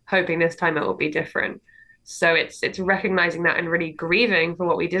 hoping this time it will be different. So it's recognizing that and really grieving for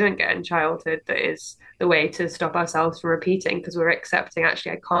what we didn't get in childhood that is the way to stop ourselves from repeating, because we're accepting,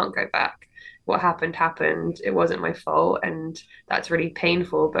 actually, I can't go back. What happened. It wasn't my fault. And that's really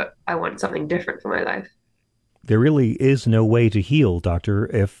painful, but I want something different for my life. There really is no way to heal, Doctor,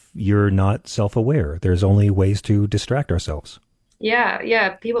 if you're not self-aware. There's only ways to distract ourselves. Yeah.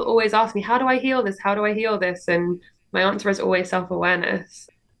 People always ask me, how do I heal this? How do I heal this? And my answer is always self-awareness.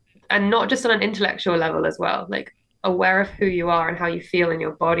 And not just on an intellectual level as well, like aware of who you are and how you feel in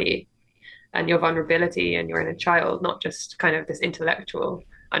your body and your vulnerability and your inner child, not just kind of this intellectual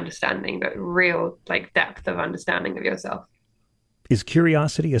understanding, but real like depth of understanding of yourself. Is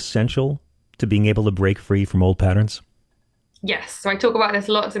curiosity essential to being able to break free from old patterns? Yes. So I talk about this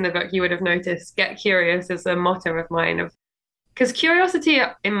lots in the book. You would have noticed, get curious is a motto of mine, because curiosity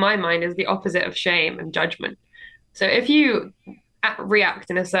in my mind is the opposite of shame and judgment. So if you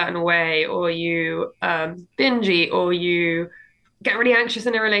react in a certain way, or you binge eat, or you get really anxious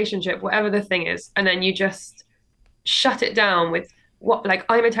in a relationship, whatever the thing is, and then you just shut it down with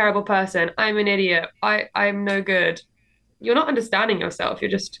I'm a terrible person, I'm an idiot, I'm no good. You're not understanding yourself, you're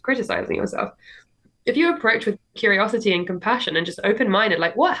just criticizing yourself. If you approach with curiosity and compassion and just open-minded,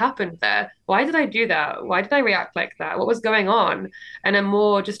 like, what happened there? Why did I do that? Why did I react like that? What was going on? And a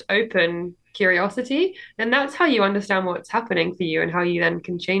more just open curiosity, and that's how you understand what's happening for you and how you then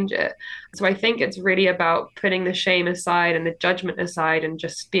can change it. So I think it's really about putting the shame aside and the judgment aside and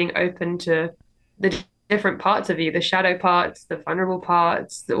just being open to the different parts of you, the shadow parts, the vulnerable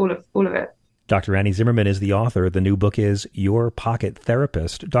parts, all of it. Dr. Annie Zimmerman is the author. The new book is Your Pocket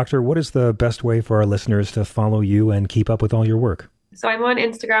Therapist. Doctor, what is the best way for our listeners to follow you and keep up with all your work? So I'm on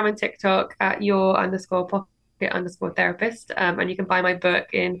Instagram and TikTok at your_pocket_therapist. And you can buy my book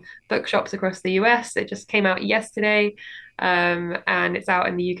in bookshops across the US. It just came out yesterday. And it's out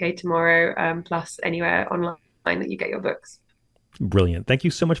in the UK tomorrow, plus anywhere online that you get your books. Brilliant. Thank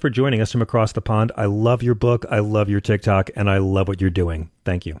you so much for joining us from across the pond. I love your book. I love your TikTok, and I love what you're doing.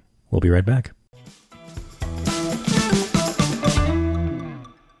 Thank you. We'll be right back.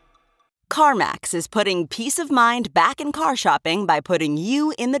 CarMax is putting peace of mind back in car shopping by putting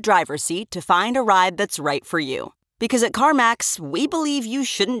you in the driver's seat to find a ride that's right for you. Because at CarMax, we believe you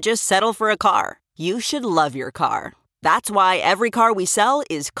shouldn't just settle for a car. You should love your car. That's why every car we sell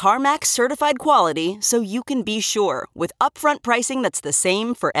is CarMax certified quality, so you can be sure with upfront pricing that's the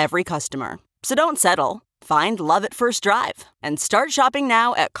same for every customer. So don't settle. Find love at first drive and start shopping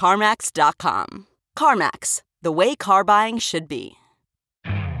now at CarMax.com. CarMax, the way car buying should be.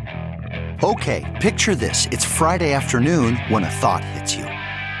 Okay, picture this. It's Friday afternoon when a thought hits you.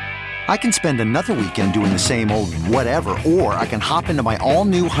 I can spend another weekend doing the same old whatever, or I can hop into my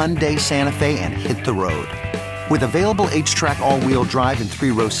all-new Hyundai Santa Fe and hit the road. With available H-Track all-wheel drive and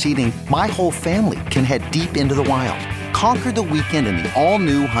 3-row seating, my whole family can head deep into the wild. Conquer the weekend in the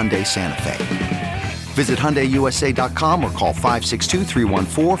all-new Hyundai Santa Fe. Visit HyundaiUSA.com or call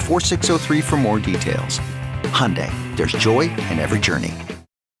 562-314-4603 for more details. Hyundai, there's joy in every journey.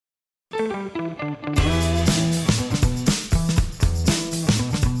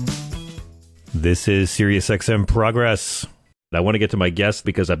 This is SiriusXM Progress. I want to get to my guests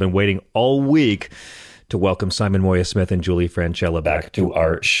because I've been waiting all week to welcome Simon Moya-Smith and Julie Franchella back to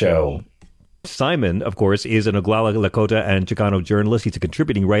our show. Simon, of course, is an Oglala, Lakota, and Chicano journalist. He's a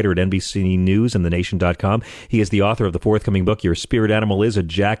contributing writer at NBC News and TheNation.com. He is the author of the forthcoming book, Your Spirit Animal is a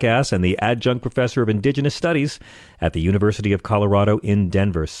Jackass, and the adjunct professor of Indigenous Studies at the University of Colorado in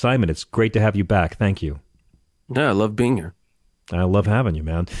Denver. Simon, it's great to have you back. Thank you. Yeah, I love being here. I love having you,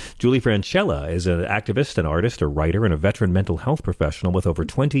 man. Julie Franchella is an activist, an artist, a writer, and a veteran mental health professional with over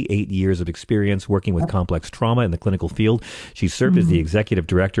 28 years of experience working with complex trauma in the clinical field. She served as the executive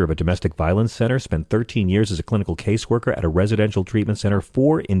director of a domestic violence center, spent 13 years as a clinical caseworker at a residential treatment center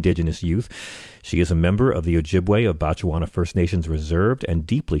for Indigenous youth. She is a member of the Ojibwe of Batchewana First Nations Reserved and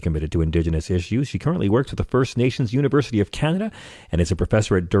deeply committed to Indigenous issues. She currently works at the First Nations University of Canada and is a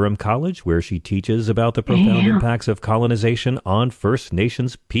professor at Durham College, where she teaches about the profound impacts of colonization on First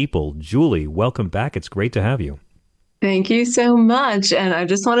Nations people. Julie, welcome back. It's great to have you. Thank you so much. And I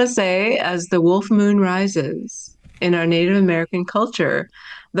just want to say, as the wolf moon rises in our Native American culture,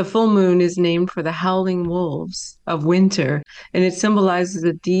 the full moon is named for the howling wolves of winter, and it symbolizes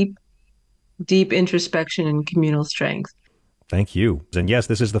a deep introspection and communal strength. Thank you. And yes,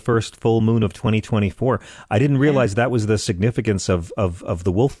 this is the first full moon of 2024. I didn't realize that was the significance of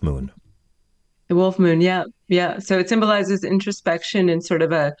the wolf moon. The wolf moon, yeah. So it symbolizes introspection and sort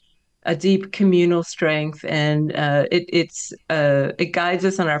of a deep communal strength, and it guides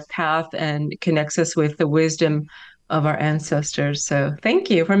us on our path and connects us with the wisdom of our ancestors. So thank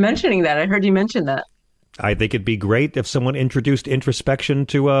you for mentioning that. I heard you mention that. I think it'd be great if someone introduced introspection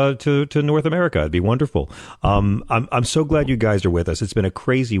to North America. It'd be wonderful. I'm so glad you guys are with us. It's been a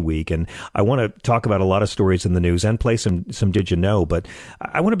crazy week, and I want to talk about a lot of stories in the news and play some Did You Know? But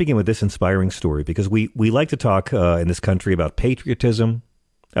I want to begin with this inspiring story because we like to talk in this country about patriotism,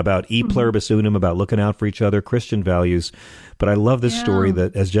 about e pluribus unum, about looking out for each other, Christian values. But I love this story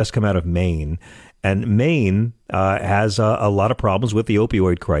that has just come out of Maine. And Maine has a lot of problems with the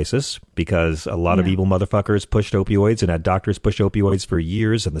opioid crisis because a lot of evil motherfuckers pushed opioids and had doctors push opioids for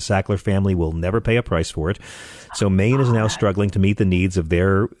years, and the Sackler family will never pay a price for it. So Maine is now struggling to meet the needs of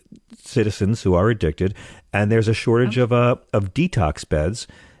their citizens who are addicted, and there's a shortage of detox beds.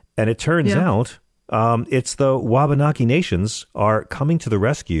 And it turns out it's the Wabanaki Nations are coming to the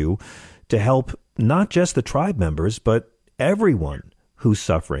rescue to help not just the tribe members, but everyone who's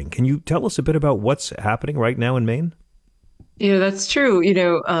suffering. Can you tell us a bit about what's happening right now in Maine? That's true.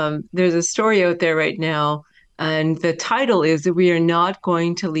 There's a story out there right now, and the title is that we are not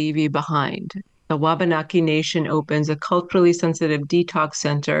going to leave you behind. The Wabanaki Nation opens a culturally sensitive detox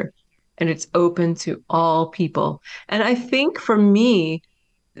center, and it's open to all people. And I think for me,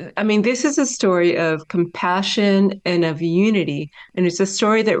 this is a story of compassion and of unity, and it's a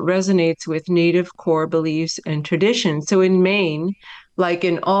story that resonates with Native core beliefs and traditions. So in Maine, like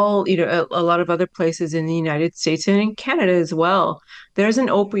in all, a lot of other places in the United States and in Canada as well, there's an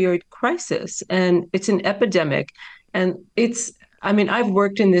opioid crisis, and it's an epidemic. And I've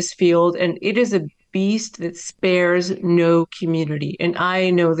worked in this field, and it is beast that spares no community. And I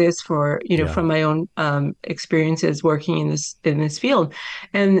know this from my own experiences working in this field.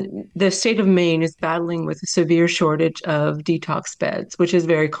 And the state of Maine is battling with a severe shortage of detox beds, which is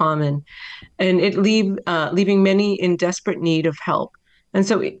very common, and leaving many in desperate need of help. And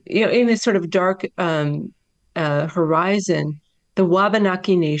so, in this sort of dark horizon, the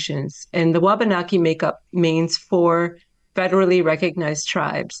Wabanaki nations, and the Wabanaki make up Maine's 4 federally recognized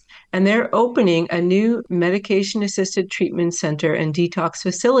tribes, and they're opening a new medication-assisted treatment center and detox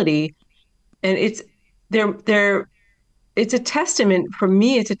facility. And it's a testament, for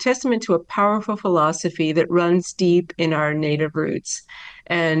me, it's a testament to a powerful philosophy that runs deep in our native roots.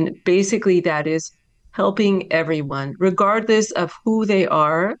 And basically, that is helping everyone, regardless of who they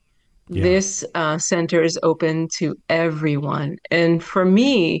are. Yeah. This center is open to everyone. And for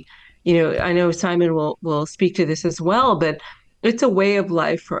me, I know Simon will speak to this as well, but it's a way of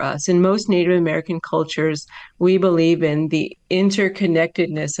life for us. In most Native American cultures, we believe in the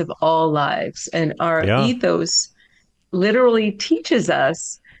interconnectedness of all lives, and our ethos literally teaches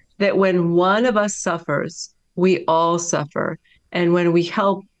us that when one of us suffers, we all suffer. And when we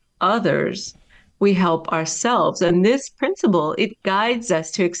help others, we help ourselves. And this principle, it guides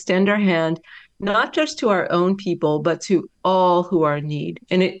us to extend our hand, not just to our own people, but to all who are in need.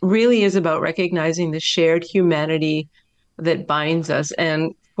 And it really is about recognizing the shared humanity that binds us.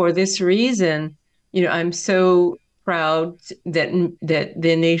 And for this reason, I'm so proud that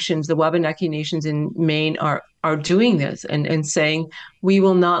the Wabanaki nations in Maine are doing this and saying, we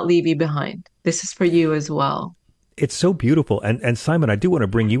will not leave you behind. This is for you as well. It's so beautiful. And Simon, I do want to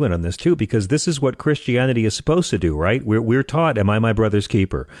bring you in on this too, because this is what Christianity is supposed to do, right? We're taught, am I my brother's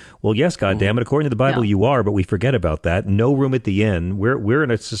keeper? Well, yes, God damn it. According to the Bible, you are, but we forget about that. No room at the inn. We're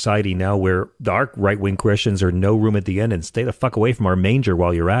in a society now where our right-wing Christians are no room at the inn, and stay the fuck away from our manger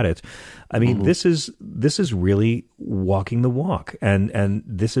while you're at it. I mean, this is really walking the walk. And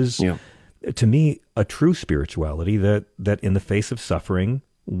this is, to me, a true spirituality that in the face of suffering,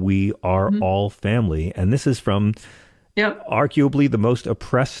 we are all family. And this is from arguably the most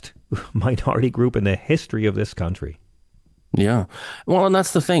oppressed minority group in the history of this country. Yeah. Well, and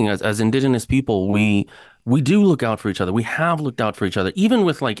that's the thing. As Indigenous people, we do look out for each other. We have looked out for each other, even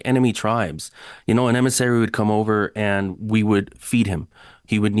with like enemy tribes. An emissary would come over and we would feed him.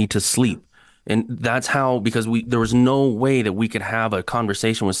 He would need to sleep. And that's how, because there was no way that we could have a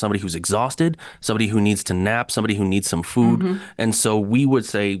conversation with somebody who's exhausted, somebody who needs to nap, somebody who needs some food. And so we would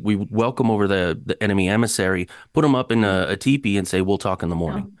welcome over the enemy emissary, put him up in a teepee and say, we'll talk in the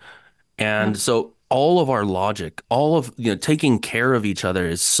morning. And so all of our logic, all of taking care of each other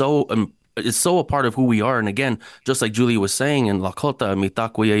is so a part of who we are. And again, just like Julia was saying in Lakota,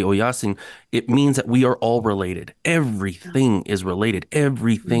 Mitakwe Oyasin, it means that we are all related. Everything is related.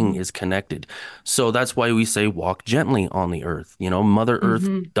 Everything is connected. So that's why we say walk gently on the earth. Mother Earth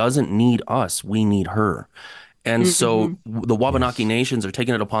doesn't need us. We need her. And so the Wabanaki nations are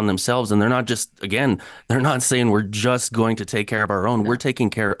taking it upon themselves, and they're not saying we're just going to take care of our own. We're taking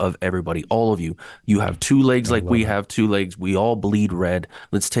care of everybody, all of you. You have 2 legs like we have 2 legs. We all bleed red.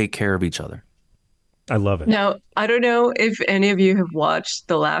 Let's take care of each other. I love it. Now, I don't know if any of you have watched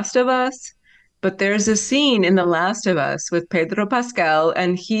The Last of Us, but there's a scene in The Last of Us with Pedro Pascal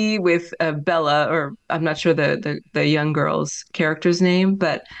and he with Bella, or I'm not sure the young girl's character's name,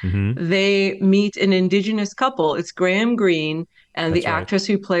 but they meet an Indigenous couple. It's Graham Greene and the actress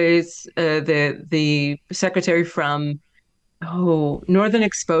who plays the secretary from Northern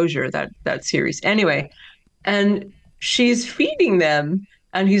Exposure, that series. Anyway, and she's feeding them,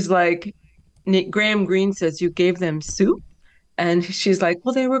 and he's like, Graham Greene says, you gave them soup? And she's like,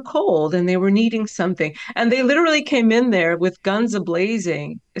 well, they were cold and they were needing something. And they literally came in there with guns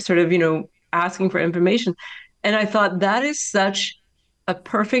a-blazing, sort of, asking for information. And I thought that is such a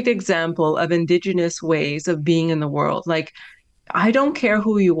perfect example of Indigenous ways of being in the world. Like, I don't care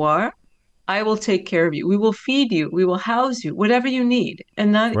who you are. I will take care of you. We will feed you. We will house you, whatever you need.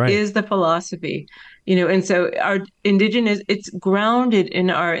 And that is the philosophy, and so our Indigenous, it's grounded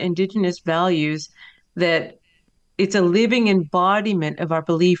in our Indigenous values that it's a living embodiment of our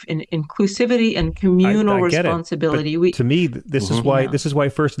belief in inclusivity and communal responsibility. To me, this is why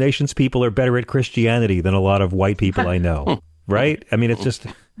First Nations people are better at Christianity than a lot of white people I know. Right? I mean, it's just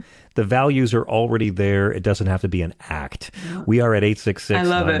the values are already there. It doesn't have to be an act. We are at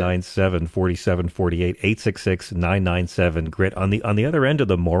 866-997-4748, 866-997-GRIT. On the other end of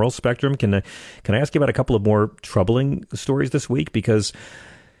the moral spectrum, can I ask you about a couple of more troubling stories this week? Because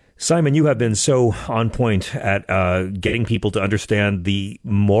Simon, you have been so on point at getting people to understand the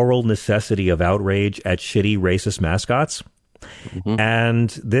moral necessity of outrage at shitty racist mascots. And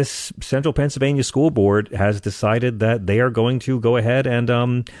this Central Pennsylvania School Board has decided that they are going to go ahead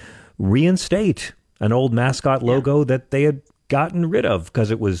and reinstate an old mascot logo that they had gotten rid of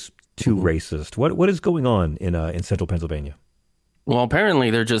because it was too racist. What is going on in Central Pennsylvania? Well, apparently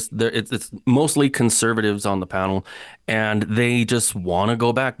it's mostly conservatives on the panel, and they just want to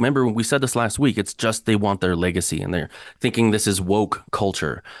go back. Remember, we said this last week. It's just they want their legacy, and they're thinking this is woke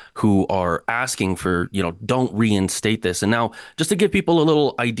culture who are asking for, don't reinstate this. And now, just to give people a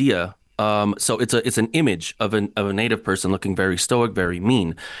little idea, so it's an image of a Native person looking very stoic, very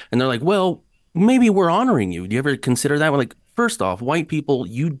mean, and they're like, well, maybe we're honoring you. Do you ever consider that? We're like, first off, white people,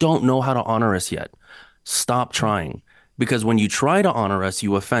 you don't know how to honor us yet. Stop trying. Because when you try to honor us,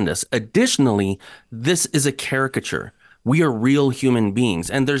 you offend us. Additionally, this is a caricature. We are real human beings.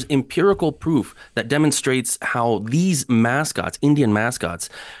 And there's empirical proof that demonstrates how these mascots, Indian mascots,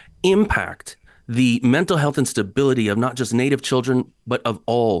 impact the mental health and stability of not just Native children, but of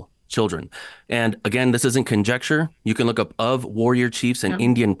all children. And again, this isn't conjecture. You can look up Of Warrior Chiefs and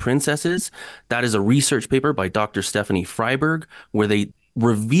Indian Princesses. That is a research paper by Dr. Stephanie Freiberg, where they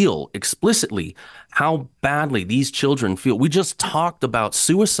reveal explicitly how badly these children feel. We just talked about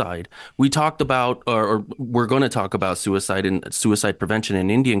suicide. We talked about, or we're going to talk about suicide and suicide prevention in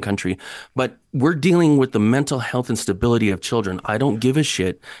Indian country, but we're dealing with the mental health and stability of children. I don't give a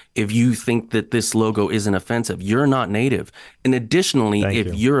shit if you think that this logo isn't offensive. You're not Native. And additionally,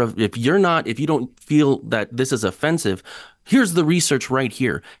 if you don't feel that this is offensive, here's the research right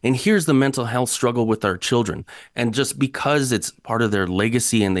here. And here's the mental health struggle with our children. And just because it's part of their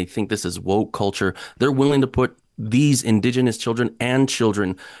legacy and they think this is woke culture, they're willing to put these Indigenous children and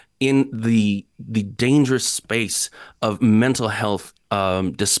children in the dangerous space of mental health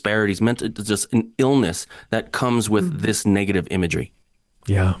disparities, just an illness that comes with this negative imagery.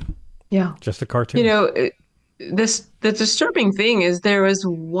 Yeah. Yeah. Just a cartoon. The disturbing thing is there is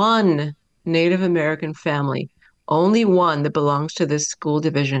one Native American family, only one, that belongs to this school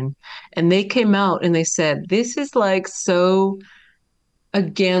division. And they came out and they said, this is like so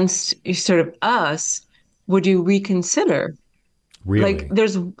against sort of us. Would you reconsider? Really? Like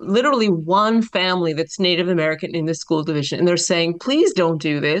there's literally one family that's Native American in the school division, and they're saying, please don't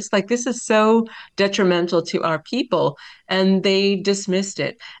do this. Like this is so detrimental to our people. And they dismissed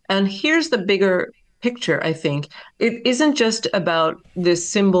it. And here's the bigger picture, I think. It isn't just about this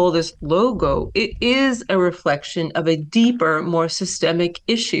symbol, this logo. It is a reflection of a deeper, more systemic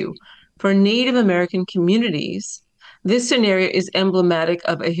issue. For Native American communities, this scenario is emblematic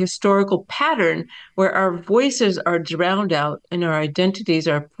of a historical pattern where our voices are drowned out and our identities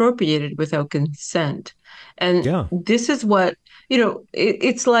are appropriated without consent. And this is what,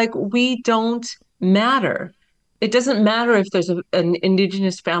 it's like we don't matter. It doesn't matter if there's an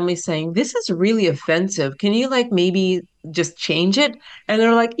Indigenous family saying, this is really offensive. Can you maybe just change it? And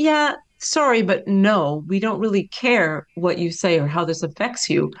they're like, yeah, sorry, but no, we don't really care what you say or how this affects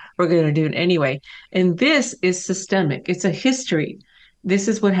you. We're going to do it anyway. And this is systemic. It's a history. This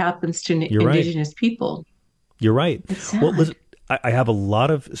is what happens to Indigenous people. You're right. It's sad. Well, listen, I have a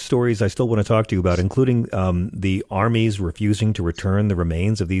lot of stories I still want to talk to you about, including the armies refusing to return the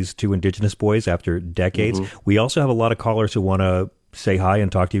remains of these two Indigenous boys after decades. We also have a lot of callers who want to say hi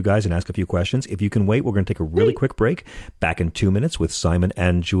and talk to you guys and ask a few questions. If you can wait, we're going to take a really quick break. Back in 2 minutes with Simon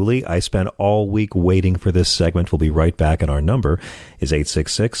and Julie. I spent all week waiting for this segment. We'll be right back, and our number is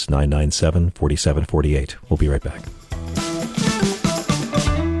 866-997-4748. We'll be right back.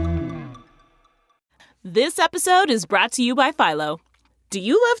 This episode is brought to you by Philo. Do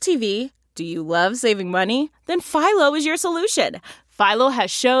you love TV? Do you love saving money? Then Philo is your solution. Philo has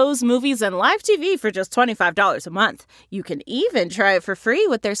shows, movies, and live TV for just $25 a month. You can even try it for free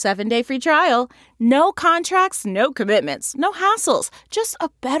with their 7-day free trial. No contracts, no commitments, no hassles. Just a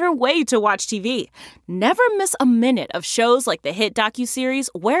better way to watch TV. Never miss a minute of shows like the hit docuseries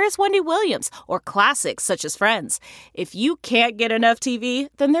Where is Wendy Williams? Or classics such as Friends. If you can't get enough TV,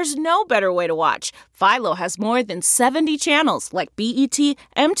 then there's no better way to watch. Philo has more than 70 channels like BET,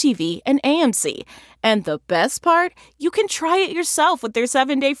 MTV, and AMC. And the best part? You can try it yourself with their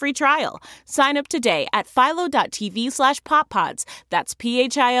 7-day free trial. Sign up today at philo.tv/poppods. That's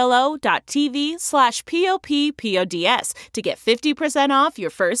philo.tv/POPPODS to get 50% off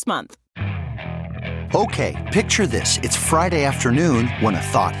your first month. Okay, picture this. It's Friday afternoon when a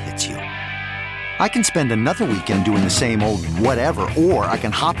thought hits you. I can spend another weekend doing the same old whatever, or I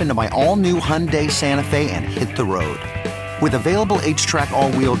can hop into my all-new Hyundai Santa Fe and hit the road. With available H-Track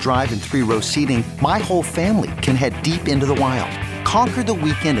all-wheel drive and 3-row seating, my whole family can head deep into the wild. Conquer the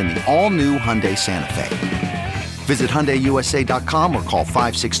weekend in the all-new Hyundai Santa Fe. Visit HyundaiUSA.com or call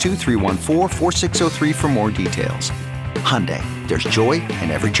 562-314-4603 for more details. Hyundai, there's joy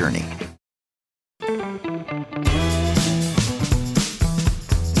in every journey.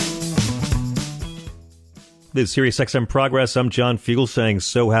 This is SiriusXM Progress. I'm John Fugelsang.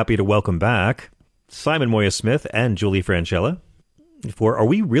 So happy to welcome back Simon Moya-Smith and Julie Franchella. Are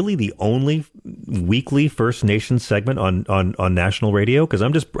we really the only weekly First Nations segment on national radio? Because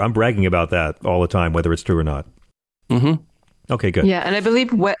I'm bragging about that all the time, whether it's true or not. Mm-hmm. Okay, good. Yeah, and I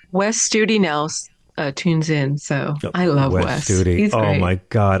believe Wes Studi now tunes in, so I love Wes. Studi. He's great. Oh my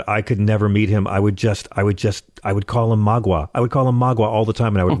God, I could never meet him. I would call him Magua. I would call him Magua all the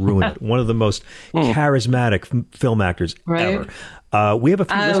time, and I would ruin it. One of the most charismatic film actors ever. We have a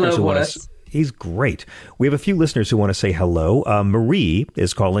few listeners who want to. He's great. We have a few listeners who want to say hello. Marie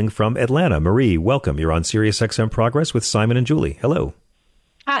is calling from Atlanta. Marie, welcome. You're on SiriusXM Progress with Simon and Julie. Hello.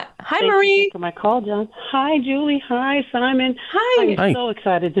 Hi, Thank Marie. you for my call, John. Hi, Julie. Hi, Simon. Hi. I'm so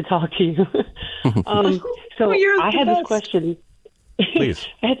excited to talk to you. I had this question. Please.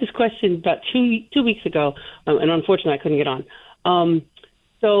 I had this question about two weeks ago, and unfortunately, I couldn't get on.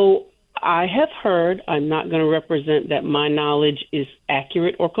 So I have heard, I'm not going to represent that my knowledge is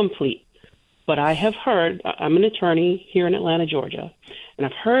accurate or complete, but I have heard, I'm an attorney here in Atlanta, Georgia, and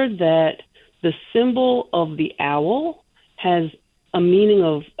I've heard that the symbol of the owl has a meaning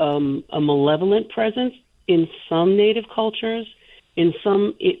of a malevolent presence in some Native cultures. In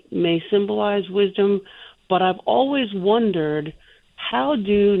some, it may symbolize wisdom. But I've always wondered, how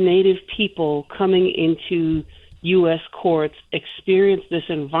do Native people coming into U.S. courts experience this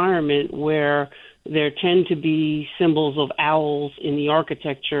environment where there tend to be symbols of owls in the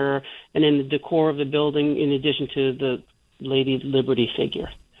architecture and in the decor of the building, in addition to the Lady Liberty figure?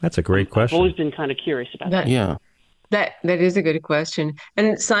 That's a great question. I've always been kind of curious about that. Yeah. That is a good question.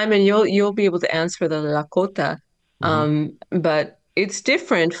 And Simon, you'll be able to answer the Lakota. But it's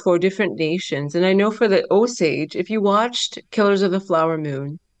different for different nations. And I know for the Osage, if you watched Killers of the Flower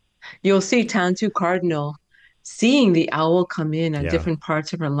Moon, you'll see Tantu Cardinal seeing the owl come in at different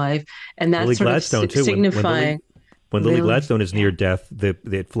parts of her life. And that's Lily sort Gladstone, of too. signifying. When Lily Gladstone is near death,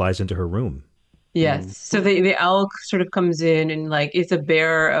 it flies into her room. Yes. So the owl sort of comes in and like it's a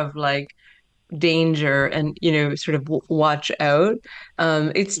bearer of like danger and sort of watch out.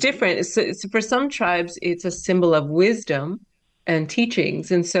 It's different. It's for some tribes it's a symbol of wisdom and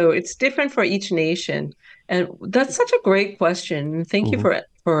teachings, and so it's different for each nation. And that's such a great question. Thank you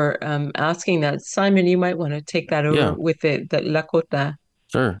for asking that. Simon, you might want to take that over with the Lakota.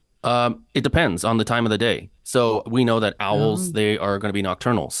 Sure. It depends on the time of the day. So we know that owls, they are going to be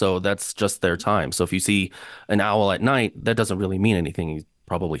nocturnal. So that's just their time. So if you see an owl at night, that doesn't really mean anything. He's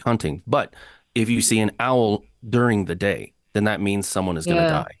probably hunting. But if you see an owl during the day, then that means someone is going to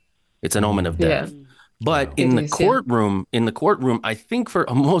die. It's an omen of death. But in the courtroom, I think for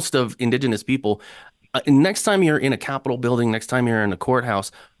most of Indigenous people, next time you're in a Capitol building, next time you're in a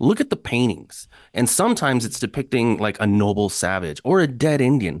courthouse, look at the paintings. And sometimes it's depicting like a noble savage or a dead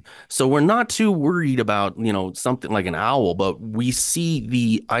Indian. So we're not too worried about, something like an owl, but we see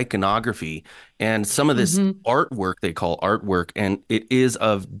the iconography and some of this artwork they call artwork, and it is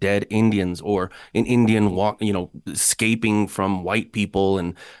of dead Indians or an Indian escaping from white people.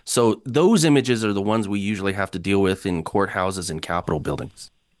 And so those images are the ones we usually have to deal with in courthouses and Capitol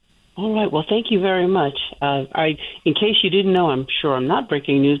buildings. All right. Well, thank you very much. In case you didn't know, I'm sure I'm not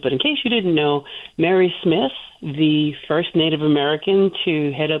breaking news, but in case you didn't know, Mary Smith, the first Native American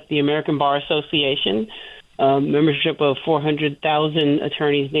to head up the American Bar Association, membership of 400,000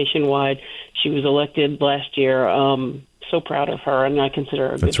 attorneys nationwide, she was elected last year. So proud of her, and I consider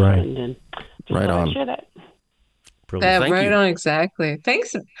her a good friend. And just right on. Share that. Right on, exactly.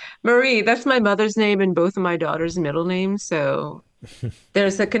 Thanks, Marie. That's my mother's name and both of my daughter's middle names. So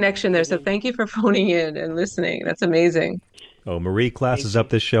there's a connection there. So thank you for phoning in and listening. That's amazing. Oh, Marie classes up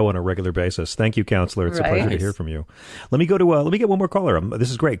this show on a regular basis. Thank you, counselor. It's a pleasure to hear from you. Let me get one more caller.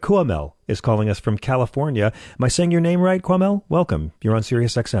 This is great. Kwamel is calling us from California. Am I saying your name right, Kwamel? Welcome. You're on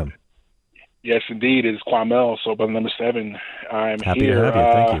SiriusXM. Yes, indeed. It's Kwamel. So, brother number 7, I'm happy here. To have you.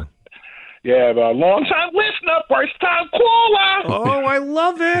 Thank you. Yeah, a long-time listener, first-time caller. Oh, I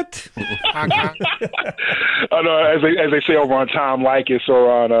love it. I know, as they say over on Tom Leykis or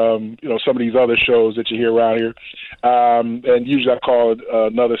on some of these other shows that you hear around here. And usually I call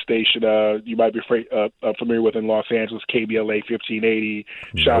another station you might be familiar with in Los Angeles, KBLA 1580.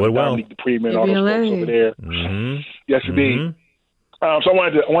 Shout out to Dominique Dupree and all those folks over there. Mm-hmm. Yes, indeed. So I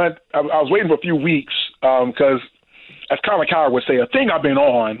was waiting for a few weeks because, as Colin Coward would say, a thing I've been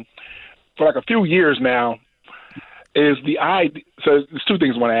on for like a few years now is the idea. So there's two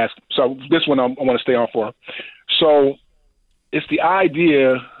things I want to ask. So this one I want to stay on for. So it's the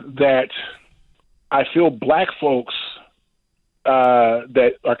idea that I feel black folks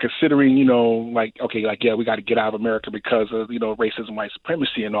that are considering, you know, like, okay, like, yeah, we got to get out of America because of, you know, racism, white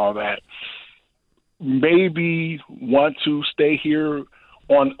supremacy and all that, maybe want to stay here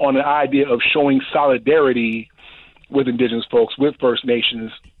on the idea of showing solidarity with Indigenous folks, with First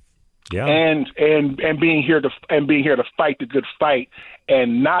Nations, and being here to fight the good fight,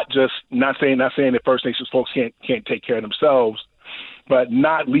 and not saying that First Nations folks can't take care of themselves, but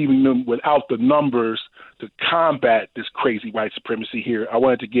not leaving them without the numbers to combat this crazy white supremacy here. I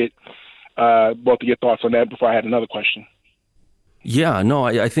wanted to get both of your thoughts on that before I had another question. Yeah, no,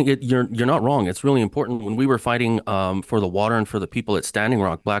 I think you're not wrong. It's really important. When we were fighting for the water and for the people at Standing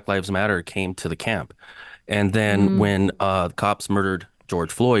Rock, Black Lives Matter came to the camp. And then when the cops murdered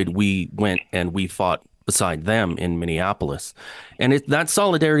George Floyd, we went and we fought beside them in Minneapolis. And that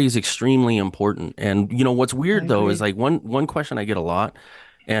solidarity is extremely important. And, you know, what's weird, though, is like one question I get a lot.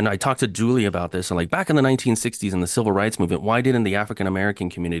 And I talked to Julie about this, and like back in the 1960s in the civil rights movement, why didn't the African American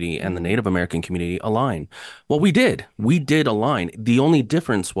community and the Native American community align? Well, we did align. The only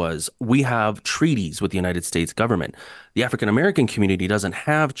difference was we have treaties with the United States government. The African American community doesn't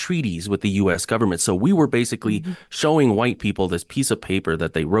have treaties with the U.S. government. So we were basically showing white people this piece of paper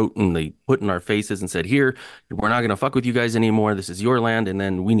that they wrote and they put in our faces and said, here, we're not going to fuck with you guys anymore. This is your land. And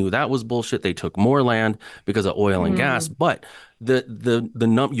then we knew that was bullshit. They took more land because of oil and gas. But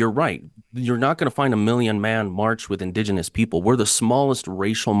you're right. You're not going to find a 1 million man march with Indigenous people. We're the smallest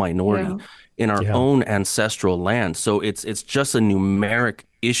racial minority in our own ancestral land. So it's just a numeric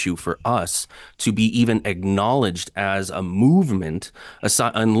issue for us to be even acknowledged as a movement,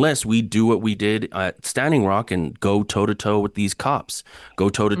 unless we do what we did at Standing Rock and go toe to toe with these cops, go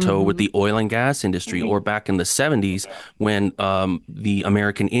toe to toe with the oil and gas industry, or back in the 70s when the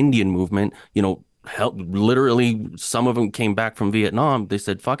American Indian movement, you know, literally some of them came back from Vietnam. They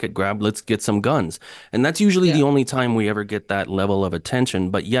said, fuck it, let's get some guns. And that's usually the only time we ever get that level of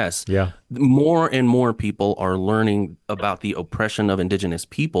attention. But yes, more and more people are learning about the oppression of Indigenous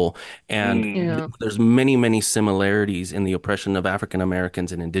people. And there's many, many similarities in the oppression of African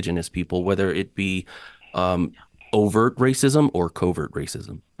Americans and Indigenous people, whether it be overt racism or covert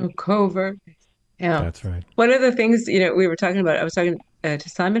racism. Covert. Yeah, that's right. One of the things, you know, we were talking about, I was talking to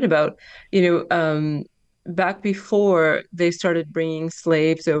Simon about, you know, back before they started bringing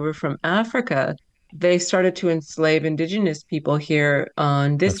slaves over from Africa, they started to enslave Indigenous people here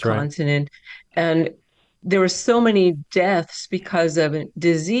on this continent. And there were so many deaths because of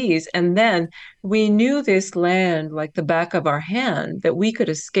disease. And then we knew this land like the back of our hand, that we could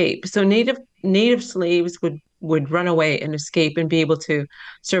escape. So native slaves would run away and escape and be able to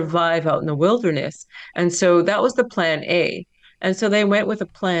survive out in the wilderness. And so that was the plan A. And so they went with a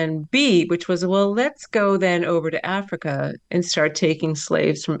plan B, which was, well, let's go then over to Africa and start taking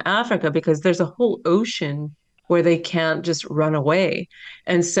slaves from Africa, because there's a whole ocean where they can't just run away.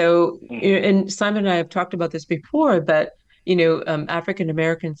 And so, and Simon and I have talked about this before, but you know, African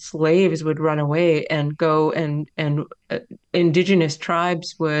American slaves would run away and go, and Indigenous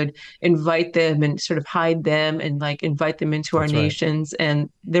tribes would invite them and sort of hide them and like invite them into our nations. And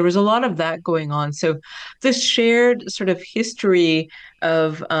there was a lot of that going on. So this shared sort of history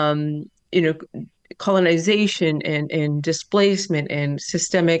of, you know, colonization and displacement and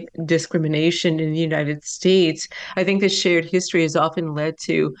systemic discrimination in the United States, I think this shared history has often led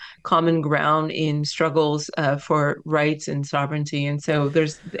to common ground in struggles for rights and sovereignty. And so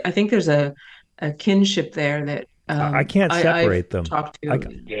I think there's a kinship there that I can't separate them.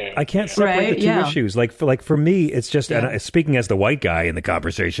 I can't separate the two issues. Like for me, it's just, and speaking as the white guy in the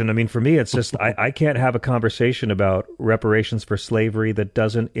conversation, I mean, for me, it's just, I can't have a conversation about reparations for slavery that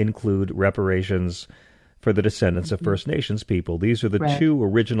doesn't include reparations for the descendants of First Nations people. These are the two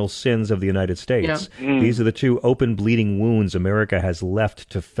original sins of the United States. These are the two open bleeding wounds America has left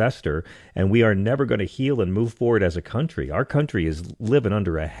to fester, and we are never going to heal and move forward as a country. Our country is living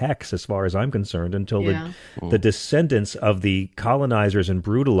under a hex, as far as I'm concerned, until the descendants of the colonizers and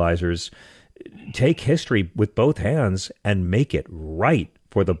brutalizers take history with both hands and make it right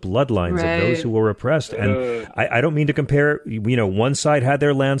for the bloodlines of those who were oppressed. And I don't mean to compare, you know, one side had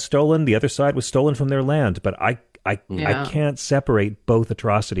their land stolen, the other side was stolen from their land, but I can't separate both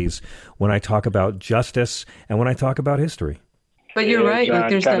atrocities when I talk about justice and when I talk about history. But you're right, John,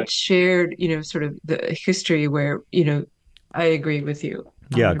 like there's that shared, you know, sort of the history where, you know, I agree with you.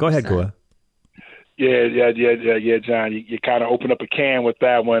 100%. Yeah, go ahead, Kua. Yeah, John. You kind of open up a can with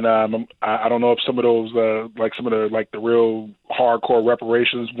that one. I don't know if some of those, like some of the real hardcore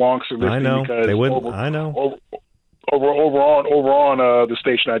reparations wonks are listening. I know they wouldn't. I know over on the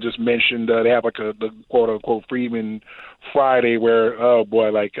station I just mentioned, they have like the quote unquote Freeman Friday where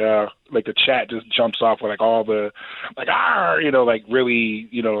like the chat just jumps off with like all the like like really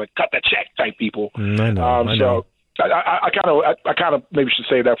like cut that check type people. I know. So I kind of maybe should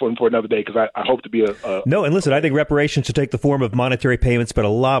save that for another day because I hope to be a no. And listen, I think reparations should take the form of monetary payments, but a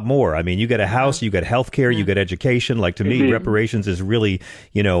lot more. I mean, you get a house, you get health care, you get education. Like to me, reparations is really,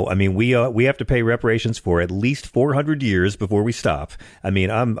 I mean, we have to pay reparations for at least 400 years before we stop. I mean,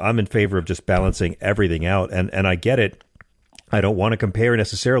 I'm in favor of just balancing everything out, and I get it. I don't want to compare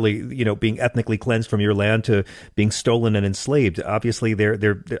necessarily, being ethnically cleansed from your land to being stolen and enslaved. Obviously, there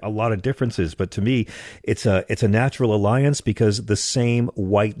are a lot of differences, but to me, it's a natural alliance because the same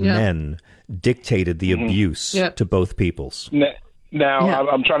white men dictated the abuse to both peoples. Now,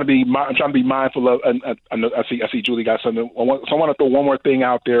 I'm trying to be mindful of. And I see Julie got something. So I want to throw one more thing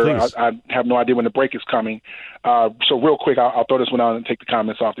out there. I have no idea when the break is coming. So real quick, I'll throw this one out and take the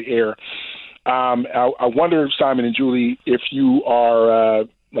comments off the air. I wonder, Simon and Julie, if you are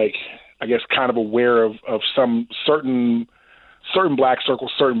I guess kind of aware of some certain black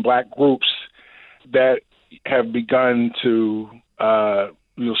circles, certain black groups that have begun to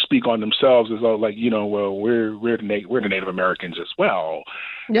speak on themselves as though well we're the Native Americans as well,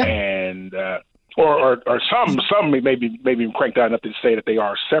 and or some maybe cranked out enough to say that they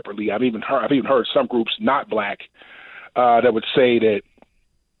are separately. I've even heard some groups not black that would say that.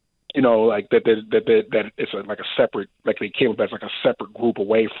 That it's like a separate, like they came up as like a separate group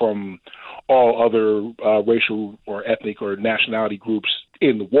away from all other racial or ethnic or nationality groups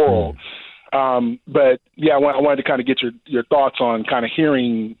in the world. But yeah, I wanted to kind of get your thoughts on kind of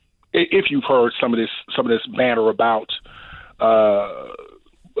hearing if you've heard some of this banter about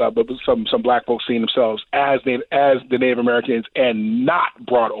some black folks seeing themselves as the Native Americans and not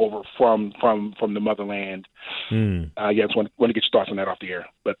brought over from the motherland. I just want to get your thoughts on that off the air.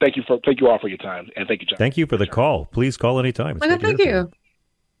 But thank you all for your time, and thank you, John. Thank you for the call. Please call anytime. Thank you.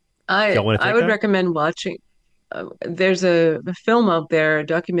 I would recommend watching. There's a film out there, a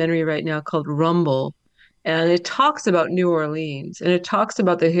documentary right now called Rumble, and it talks about New Orleans, and it talks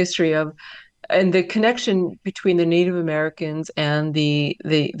about the history of and the connection between the Native Americans and the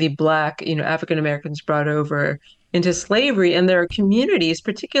Black, African Americans brought over into slavery. And there are communities,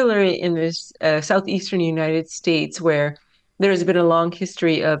 particularly in this southeastern United States, where there has been a long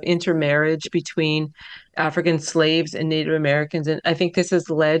history of intermarriage between African slaves and Native Americans. And I think this has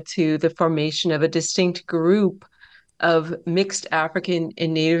led to the formation of a distinct group of mixed African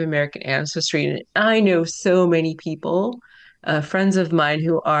and Native American ancestry. And I know so many people, friends of mine,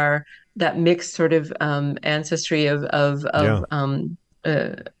 who are that mixed sort of ancestry of African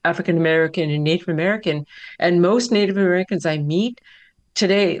American and Native American. And most Native Americans I meet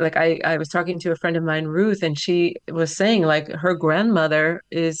today, like I was talking to a friend of mine, Ruth, and she was saying like her grandmother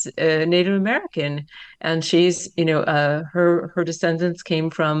is Native American, and she's her descendants came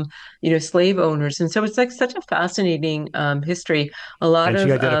from slave owners, and so it's like such a fascinating history. And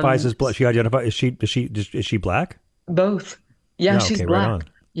she identifies as black. Is she black? Both. Yeah, she's black. Right on.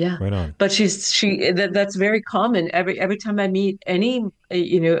 Yeah, right on. But that's very common. Every time I meet any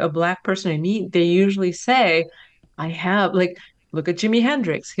a black person I meet, they usually say, "I have look at Jimi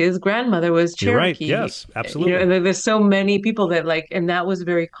Hendrix. His grandmother was Cherokee." You're right. Yes, absolutely. And there's so many people that and that was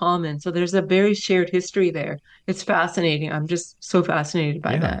very common. So there's a very shared history there. It's fascinating. I'm just so fascinated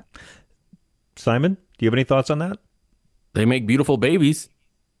by that. Simon, do you have any thoughts on that? They make beautiful babies.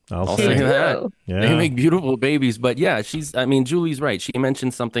 I'll say that. Yeah. They make beautiful babies. But yeah, Julie's right. She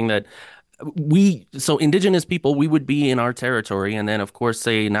mentioned something that so indigenous people, we would be in our territory. And then, of course,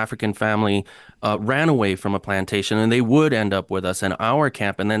 say an African family ran away from a plantation and they would end up with us in our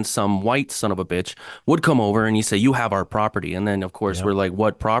camp. And then some white son of a bitch would come over and you say, you have our property. And then, of course, we're like,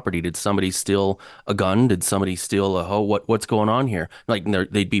 what property? Did somebody steal a gun? Did somebody steal a hoe? What's going on here? Like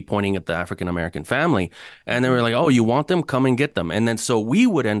they'd be pointing at the African American family. And they were like, oh, you want them? Come and get them. And then so we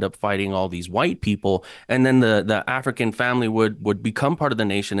would end up fighting all these white people. And then the African family would become part of the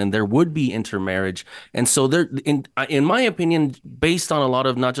nation and there would be intermarriage. And so there, in my opinion, based on a lot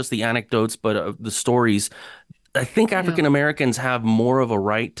of not just the anecdotes, but the stories, I think African Americans have more of a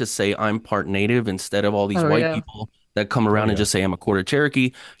right to say I'm part Native instead of all these white people that come around and just say I'm a quarter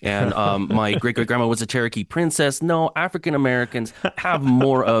Cherokee and my great-great-grandma was a Cherokee princess. No, African Americans have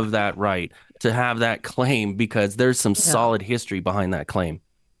more of that right to have that claim because there's some solid history behind that claim.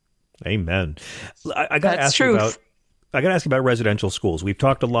 Amen. I got to ask you about residential schools. We've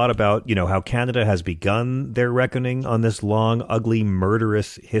talked a lot about, how Canada has begun their reckoning on this long, ugly,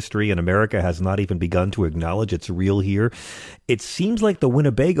 murderous history, and America has not even begun to acknowledge it's real here. It seems like the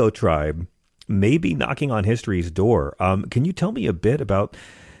Winnebago tribe maybe knocking on history's door. Can you tell me a bit about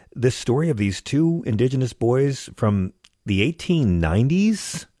this story of these two indigenous boys from the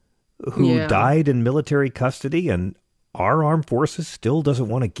 1890s who died in military custody, and our armed forces still doesn't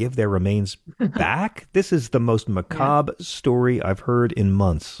want to give their remains back? This is the most macabre story I've heard in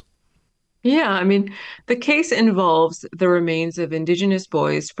months. Yeah, I mean, the case involves the remains of indigenous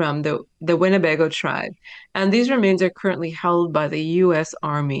boys from the Winnebago tribe. And these remains are currently held by the U.S.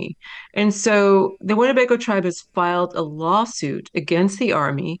 Army. And so the Winnebago tribe has filed a lawsuit against the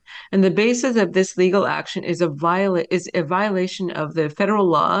Army. And the basis of this legal action is a violation of the federal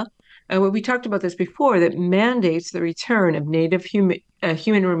law. And we talked about this before, that mandates the return of Native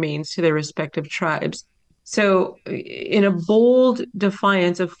human remains to their respective tribes. So, in a bold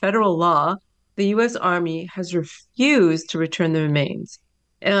defiance of federal law, the U.S. Army has refused to return the remains.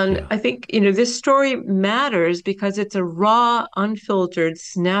 And I think, this story matters because it's a raw, unfiltered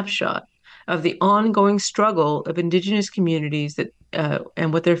snapshot of the ongoing struggle of indigenous communities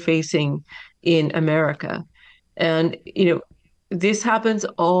and what they're facing in America. And, this happens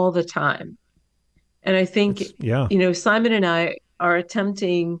all the time. And I think, Simon and I are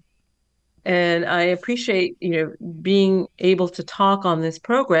attempting. And I appreciate, being able to talk on this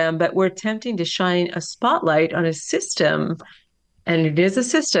program, but we're attempting to shine a spotlight on a system, and it is a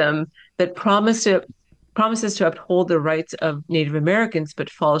system that promises to uphold the rights of Native Americans,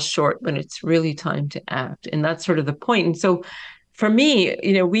 but falls short when it's really time to act. And that's sort of the point. And so for me,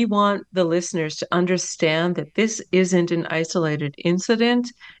 we want the listeners to understand that this isn't an isolated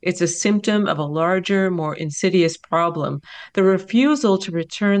incident. It's a symptom of a larger, more insidious problem. The refusal to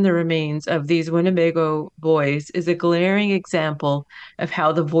return the remains of these Winnebago boys is a glaring example of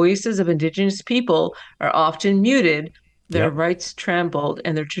how the voices of Indigenous people are often muted, their rights trampled,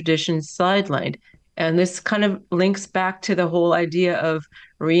 and their traditions sidelined. And this kind of links back to the whole idea of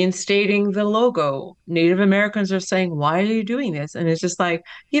reinstating the logo. Native Americans are saying, why are you doing this? And it's just like,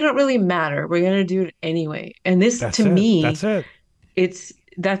 you don't really matter. We're going to do it anyway. And this, that's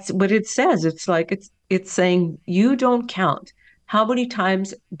what it says. It's like, it's saying, you don't count. How many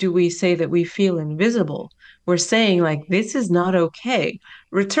times do we say that we feel invisible? We're saying, like, this is not okay.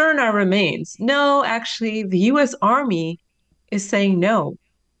 Return our remains. No, actually, the U.S. Army is saying no.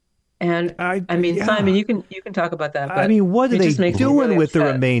 And Simon, you can talk about that. But what are they doing with the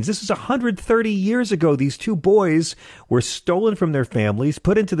remains? This is 130 years ago. These two boys were stolen from their families,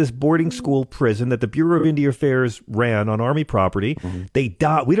 put into this boarding school prison that the Bureau of Indian Affairs ran on Army property. They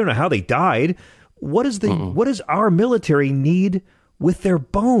died. We don't know how they died. What does our military need with their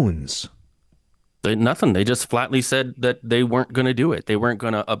bones? Nothing. They just flatly said that they weren't going to do it. They weren't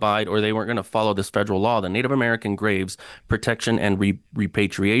going to abide, or they weren't going to follow this federal law. The Native American Graves Protection and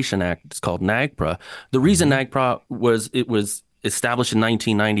Repatriation Act, it's called NAGPRA. The reason NAGPRA was established in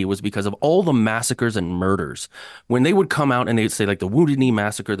 1990 was because of all the massacres and murders. When they would come out and they'd say, like, the Wounded Knee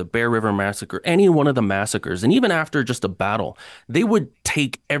Massacre, the Bear River Massacre, any one of the massacres, and even after just a battle, they would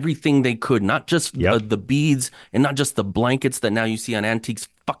take everything they could, not just the beads and not just the blankets that now you see on Antiques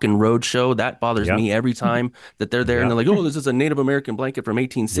fucking Roadshow. That bothers me every time that they're there and they're like, oh, this is a Native American blanket from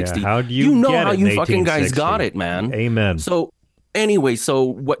 1860. How do you know how you fucking guys got it, man? Amen. So anyway,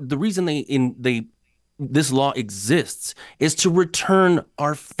 the reason this law exists is to return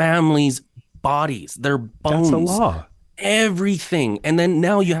our families' bodies, their bones. That's the law. Everything. And then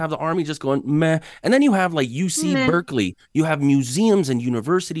now you have the Army just going meh. And then you have like UC Berkeley. You have museums and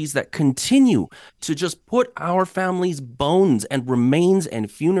universities that continue to just put our families' bones and remains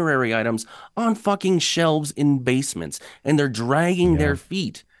and funerary items on fucking shelves in basements. And they're dragging their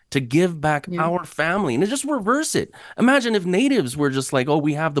feet to give back our family, and just reverse it. Imagine if natives were just like, oh,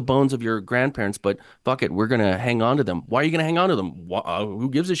 we have the bones of your grandparents, but fuck it, we're going to hang on to them. Why are you going to hang on to them? Who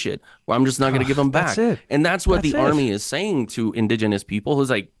gives a shit? Well, I'm just not going to give them back. And that's what the Army is saying to Indigenous people, who's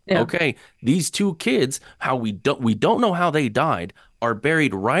like, okay, these two kids, we don't know how they died, are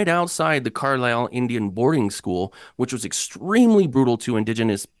buried right outside the Carlisle Indian boarding school, which was extremely brutal to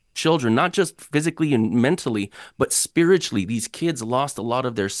Indigenous children, not just physically and mentally, but spiritually. These kids lost a lot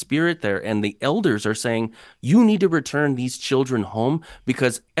of their spirit there, and the elders are saying, you need to return these children home,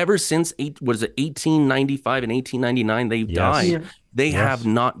 because ever since 1895 and 1899 they've died. They have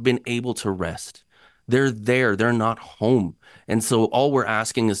not been able to rest. They're there, they're not home. And so all we're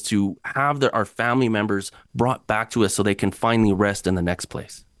asking is to have our family members brought back to us so they can finally rest in the next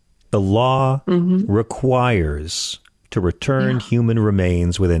place. The law requires to return human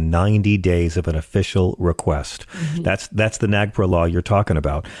remains within 90 days of an official request. That's the NAGPRA law you're talking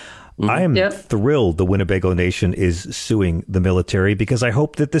about. I am thrilled the Winnebago Nation is suing the military, because I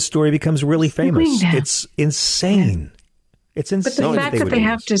hope that this story becomes really famous. It's insane. It's But insane. the fact that they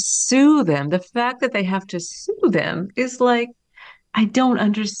have to sue them, is like, I don't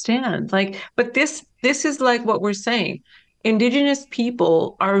understand. Like, but this is like what we're saying. Indigenous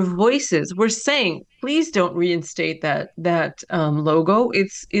people, our voices, we're saying, please don't reinstate that logo.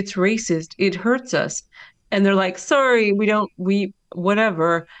 It's racist. It hurts us. And they're like, sorry, we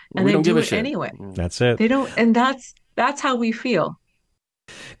whatever, and We they don't give do a it shit. anyway. That's it. They don't, and that's how we feel.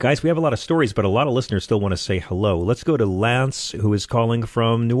 Guys, we have a lot of stories, but a lot of listeners still want to say hello. Let's go to Lance, who is calling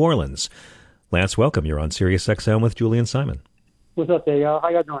from New Orleans. Lance, welcome. You're on Sirius XM with Julie and Simon. What's up there, y'all? How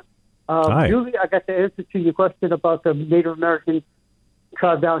y'all doing? Hi. Julie, I got the answer to your question about the Native American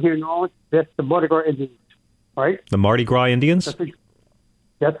tribe down here in New Orleans. That's the Mardi Gras Indians, right? The Mardi Gras Indians?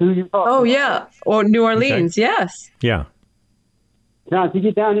 That's who you talk. Oh, yeah. Or New Orleans, yes. Yeah. Now, if you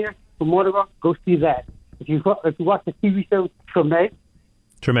get down here for Mardi Gras, go see that. If you watch the TV show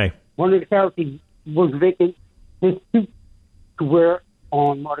Treme, one of the characters was vacant his suit to wear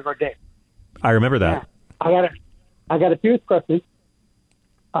on Mardi Gras Day. I remember that. Now, I got a serious question.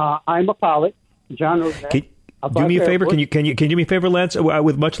 I'm a pilot. John knows that. Do me a favor. Can you do me a favor, Lance?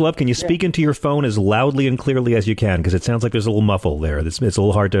 With much love, can you speak into your phone as loudly and clearly as you can? Because it sounds like there's a little muffle there. It's a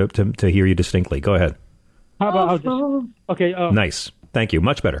little hard to hear you distinctly. Go ahead. How about okay? Nice. Thank you.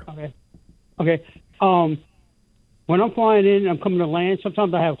 Much better. Okay. When I'm flying in, I'm coming to land.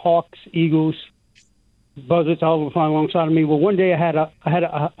 Sometimes I have hawks, eagles, buzzards, all of them flying alongside of me. Well, one day I had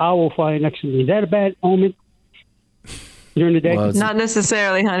an owl flying next to me. Is that a bad omen during the day? Not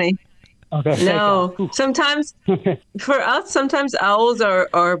necessarily, honey. Okay. No. Sometimes for us, sometimes owls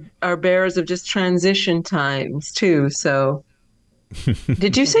are bearers of just transition times too. So,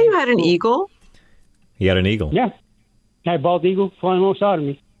 did you say you had an eagle? He had an eagle. Yeah, I had a bald eagle flying alongside of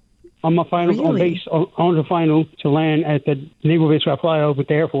me. On my final on base, on the final to land at the naval base where I fly over with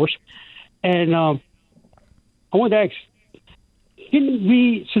the Air Force. And I wanted to ask, didn't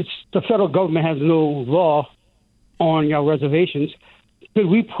we, since the federal government has no law on your reservations, could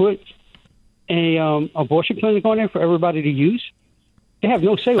we put a abortion clinic on there for everybody to use? They have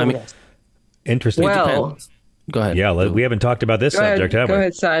no say over that. Interesting. Well, go ahead. Yeah, we haven't talked about this subject, have we? Go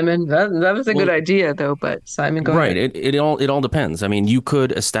ahead, Simon. That was a good idea, though. But Simon, go ahead. Right. It all depends. I mean, you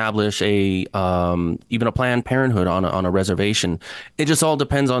could establish even a Planned Parenthood on a reservation. It just all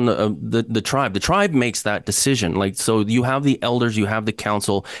depends on the tribe. The tribe makes that decision. Like, so you have the elders, you have the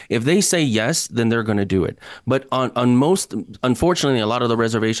council. If they say yes, then they're going to do it. But on most, unfortunately, a lot of the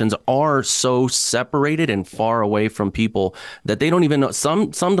reservations are so separated and far away from people that they don't even know. Some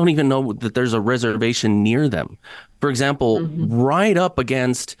don't even know that there's a reservation near them. For example, right up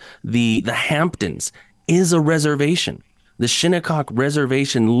against the Hamptons is a reservation. The Shinnecock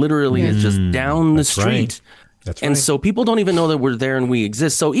Reservation literally is just down the street. Right. That's right. And so people don't even know that we're there and we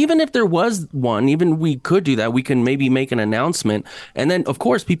exist. So even if there was one, even we could do that, we can maybe make an announcement. And then, of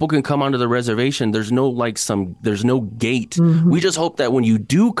course, people can come onto the reservation. There's no gate. We just hope that when you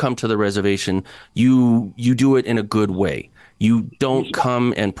do come to the reservation, you do it in a good way. You don't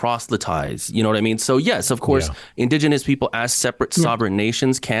come and proselytize. You know what I mean? So, yes, of course, indigenous people as separate sovereign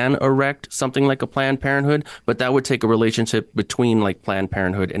nations can erect something like a Planned Parenthood, but that would take a relationship between like Planned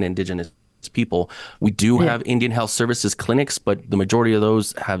Parenthood and indigenous people. We do have Indian Health Services clinics, but the majority of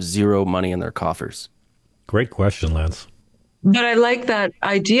those have zero money in their coffers. Great question, Lance. But I like that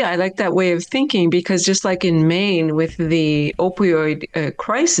idea. I like that way of thinking because just like in Maine with the opioid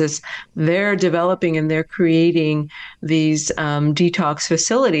crisis, they're developing and they're creating these detox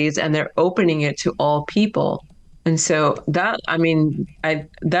facilities and they're opening it to all people. And so that's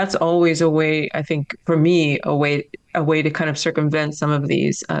always a way, I think, for me, a way to kind of circumvent some of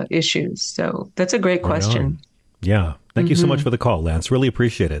these issues. So that's a great question. Yeah. Thank you so much for the call, Lance. Really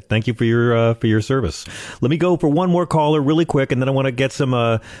appreciate it. Thank you for your service. Let me go for one more caller really quick, and then I want to get some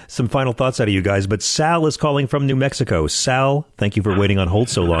final thoughts out of you guys. But Sal is calling from New Mexico. Sal, thank you for waiting on hold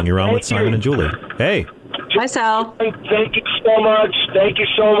so long. You're on with Simon and Julie. Hey. Hi, Sal. Thank you so much. Thank you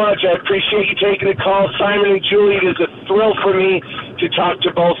so much. I appreciate you taking the call. Simon and Julie, it is a thrill for me to talk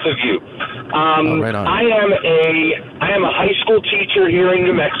to both of you. Right on. I am a high school teacher here in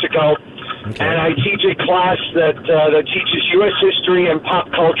New Mexico. Okay. And I teach a class that teaches U.S. history and pop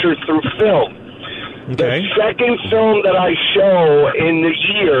culture through film. Okay. The second film that I show in the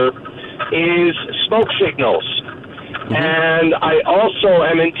year is Smoke Signals. And I also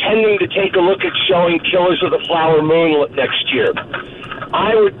am intending to take a look at showing Killers of the Flower Moon next year.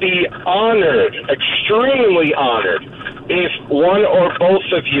 I would be honored, extremely honored, if one or both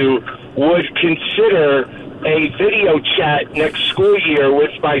of you would consider a video chat next school year with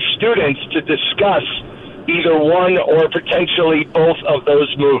my students to discuss either one or potentially both of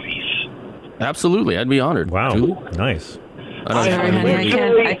those movies. Absolutely. I'd be honored. Wow. Nice. Sorry,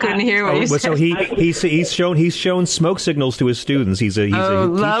 honey, I couldn't hear what you said. So he's shown smoke signals to his students. He's a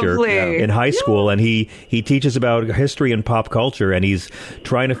teacher in high school, and he teaches about history and pop culture, and he's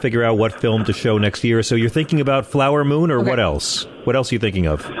trying to figure out what film to show next year. So you're thinking about Flower Moon, or what else? What else are you thinking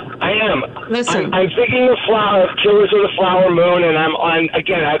of? I am. Listen, I'm thinking of Killers of the Flower Moon, and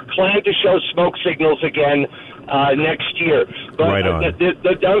I plan to show Smoke Signals again next year. But right on.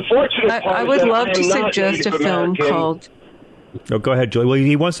 The unfortunate part I would is that love I to am not suggest a Native film American. called... Oh, go ahead, Julie. Well,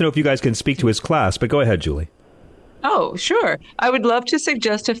 he wants to know if you guys can speak to his class, but go ahead, Julie. Oh, sure. I would love to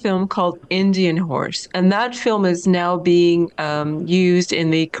suggest a film called Indian Horse. And that film is now being used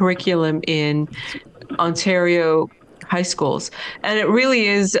in the curriculum in Ontario high schools. And it really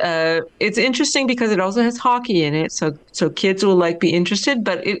is, it's interesting because it also has hockey in it. So kids will be interested,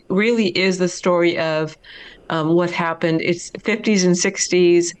 but it really is the story of what happened. It's 50s and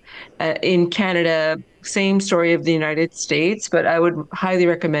 60s in Canada, same story of the United States, but I would highly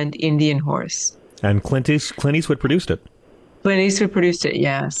recommend Indian Horse. And Clint Eastwood produced it. Clint Eastwood produced it,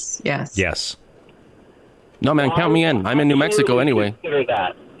 yes. No, man, count me in. I'm in New Mexico anyway. Consider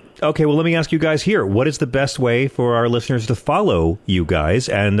that. Okay, well, let me ask you guys here. What is the best way for our listeners to follow you guys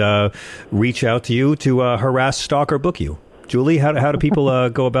and reach out to you to harass, stalk, or book you? Julie, how do people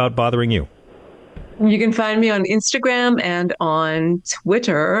go about bothering you? You can find me on Instagram and on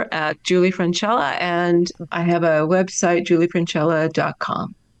Twitter at Julie Francella, and I have a website,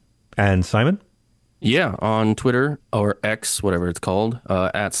 juliefrancella.com. And Simon? Yeah, on Twitter or X, whatever it's called,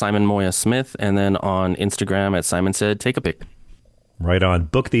 at Simon Moya Smith, and then on Instagram at Simon Said Take a Pic. Right on.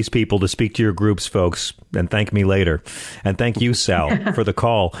 Book these people to speak to your groups, folks, and thank me later. And thank you, Sal, for the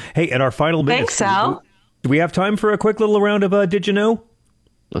call. Hey, in our final minutes, thanks, Sal. Do we have time for a quick little round of Did You Know?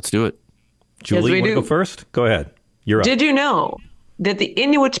 Let's do it. Julie, you want to go first? Go ahead. You're up. Did you know that the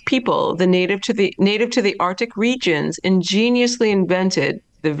Inuit people, the native to the Arctic regions, ingeniously invented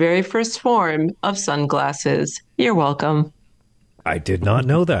the very first form of sunglasses? You're welcome. I did not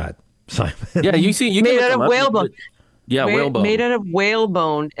know that, Simon. Yeah, you made out of whalebone. Yeah, whalebone. Made out of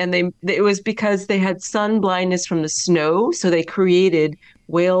whalebone, and it was because they had sun blindness from the snow, so they created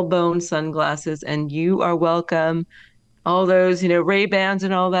whalebone sunglasses. And you are welcome. All those, Ray-Bans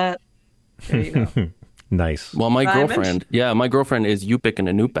and all that. There you go. Nice. Well, my girlfriend is Yupik and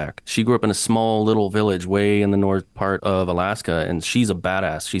Inupiaq. She grew up in a small little village way in the north part of Alaska, and she's a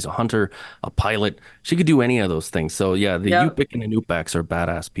badass. She's a hunter, a pilot. She could do any of those things. So yeah, the Yupik and Inupiaqs are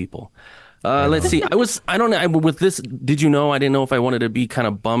badass people. Let's see. I don't know. With this, did you know? I didn't know if I wanted to be kind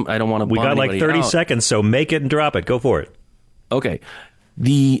of bummed. I don't want to. We got like 30 seconds, so make it and drop it. Go for it. Okay.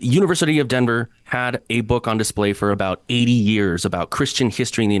 The University of Denver had a book on display for about 80 years about Christian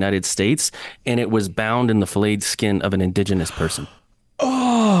history in the United States, and it was bound in the filleted skin of an indigenous person.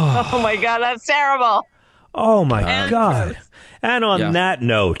 Oh my God, that's terrible. Oh my God. And on that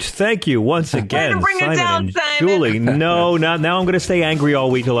note, thank you once again, Simon and Julie. No, now I'm going to stay angry all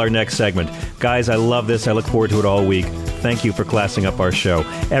week till our next segment. Guys, I love this. I look forward to it all week. Thank you for classing up our show.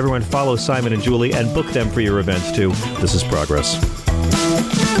 Everyone follow Simon and Julie and book them for your events too. This is Progress.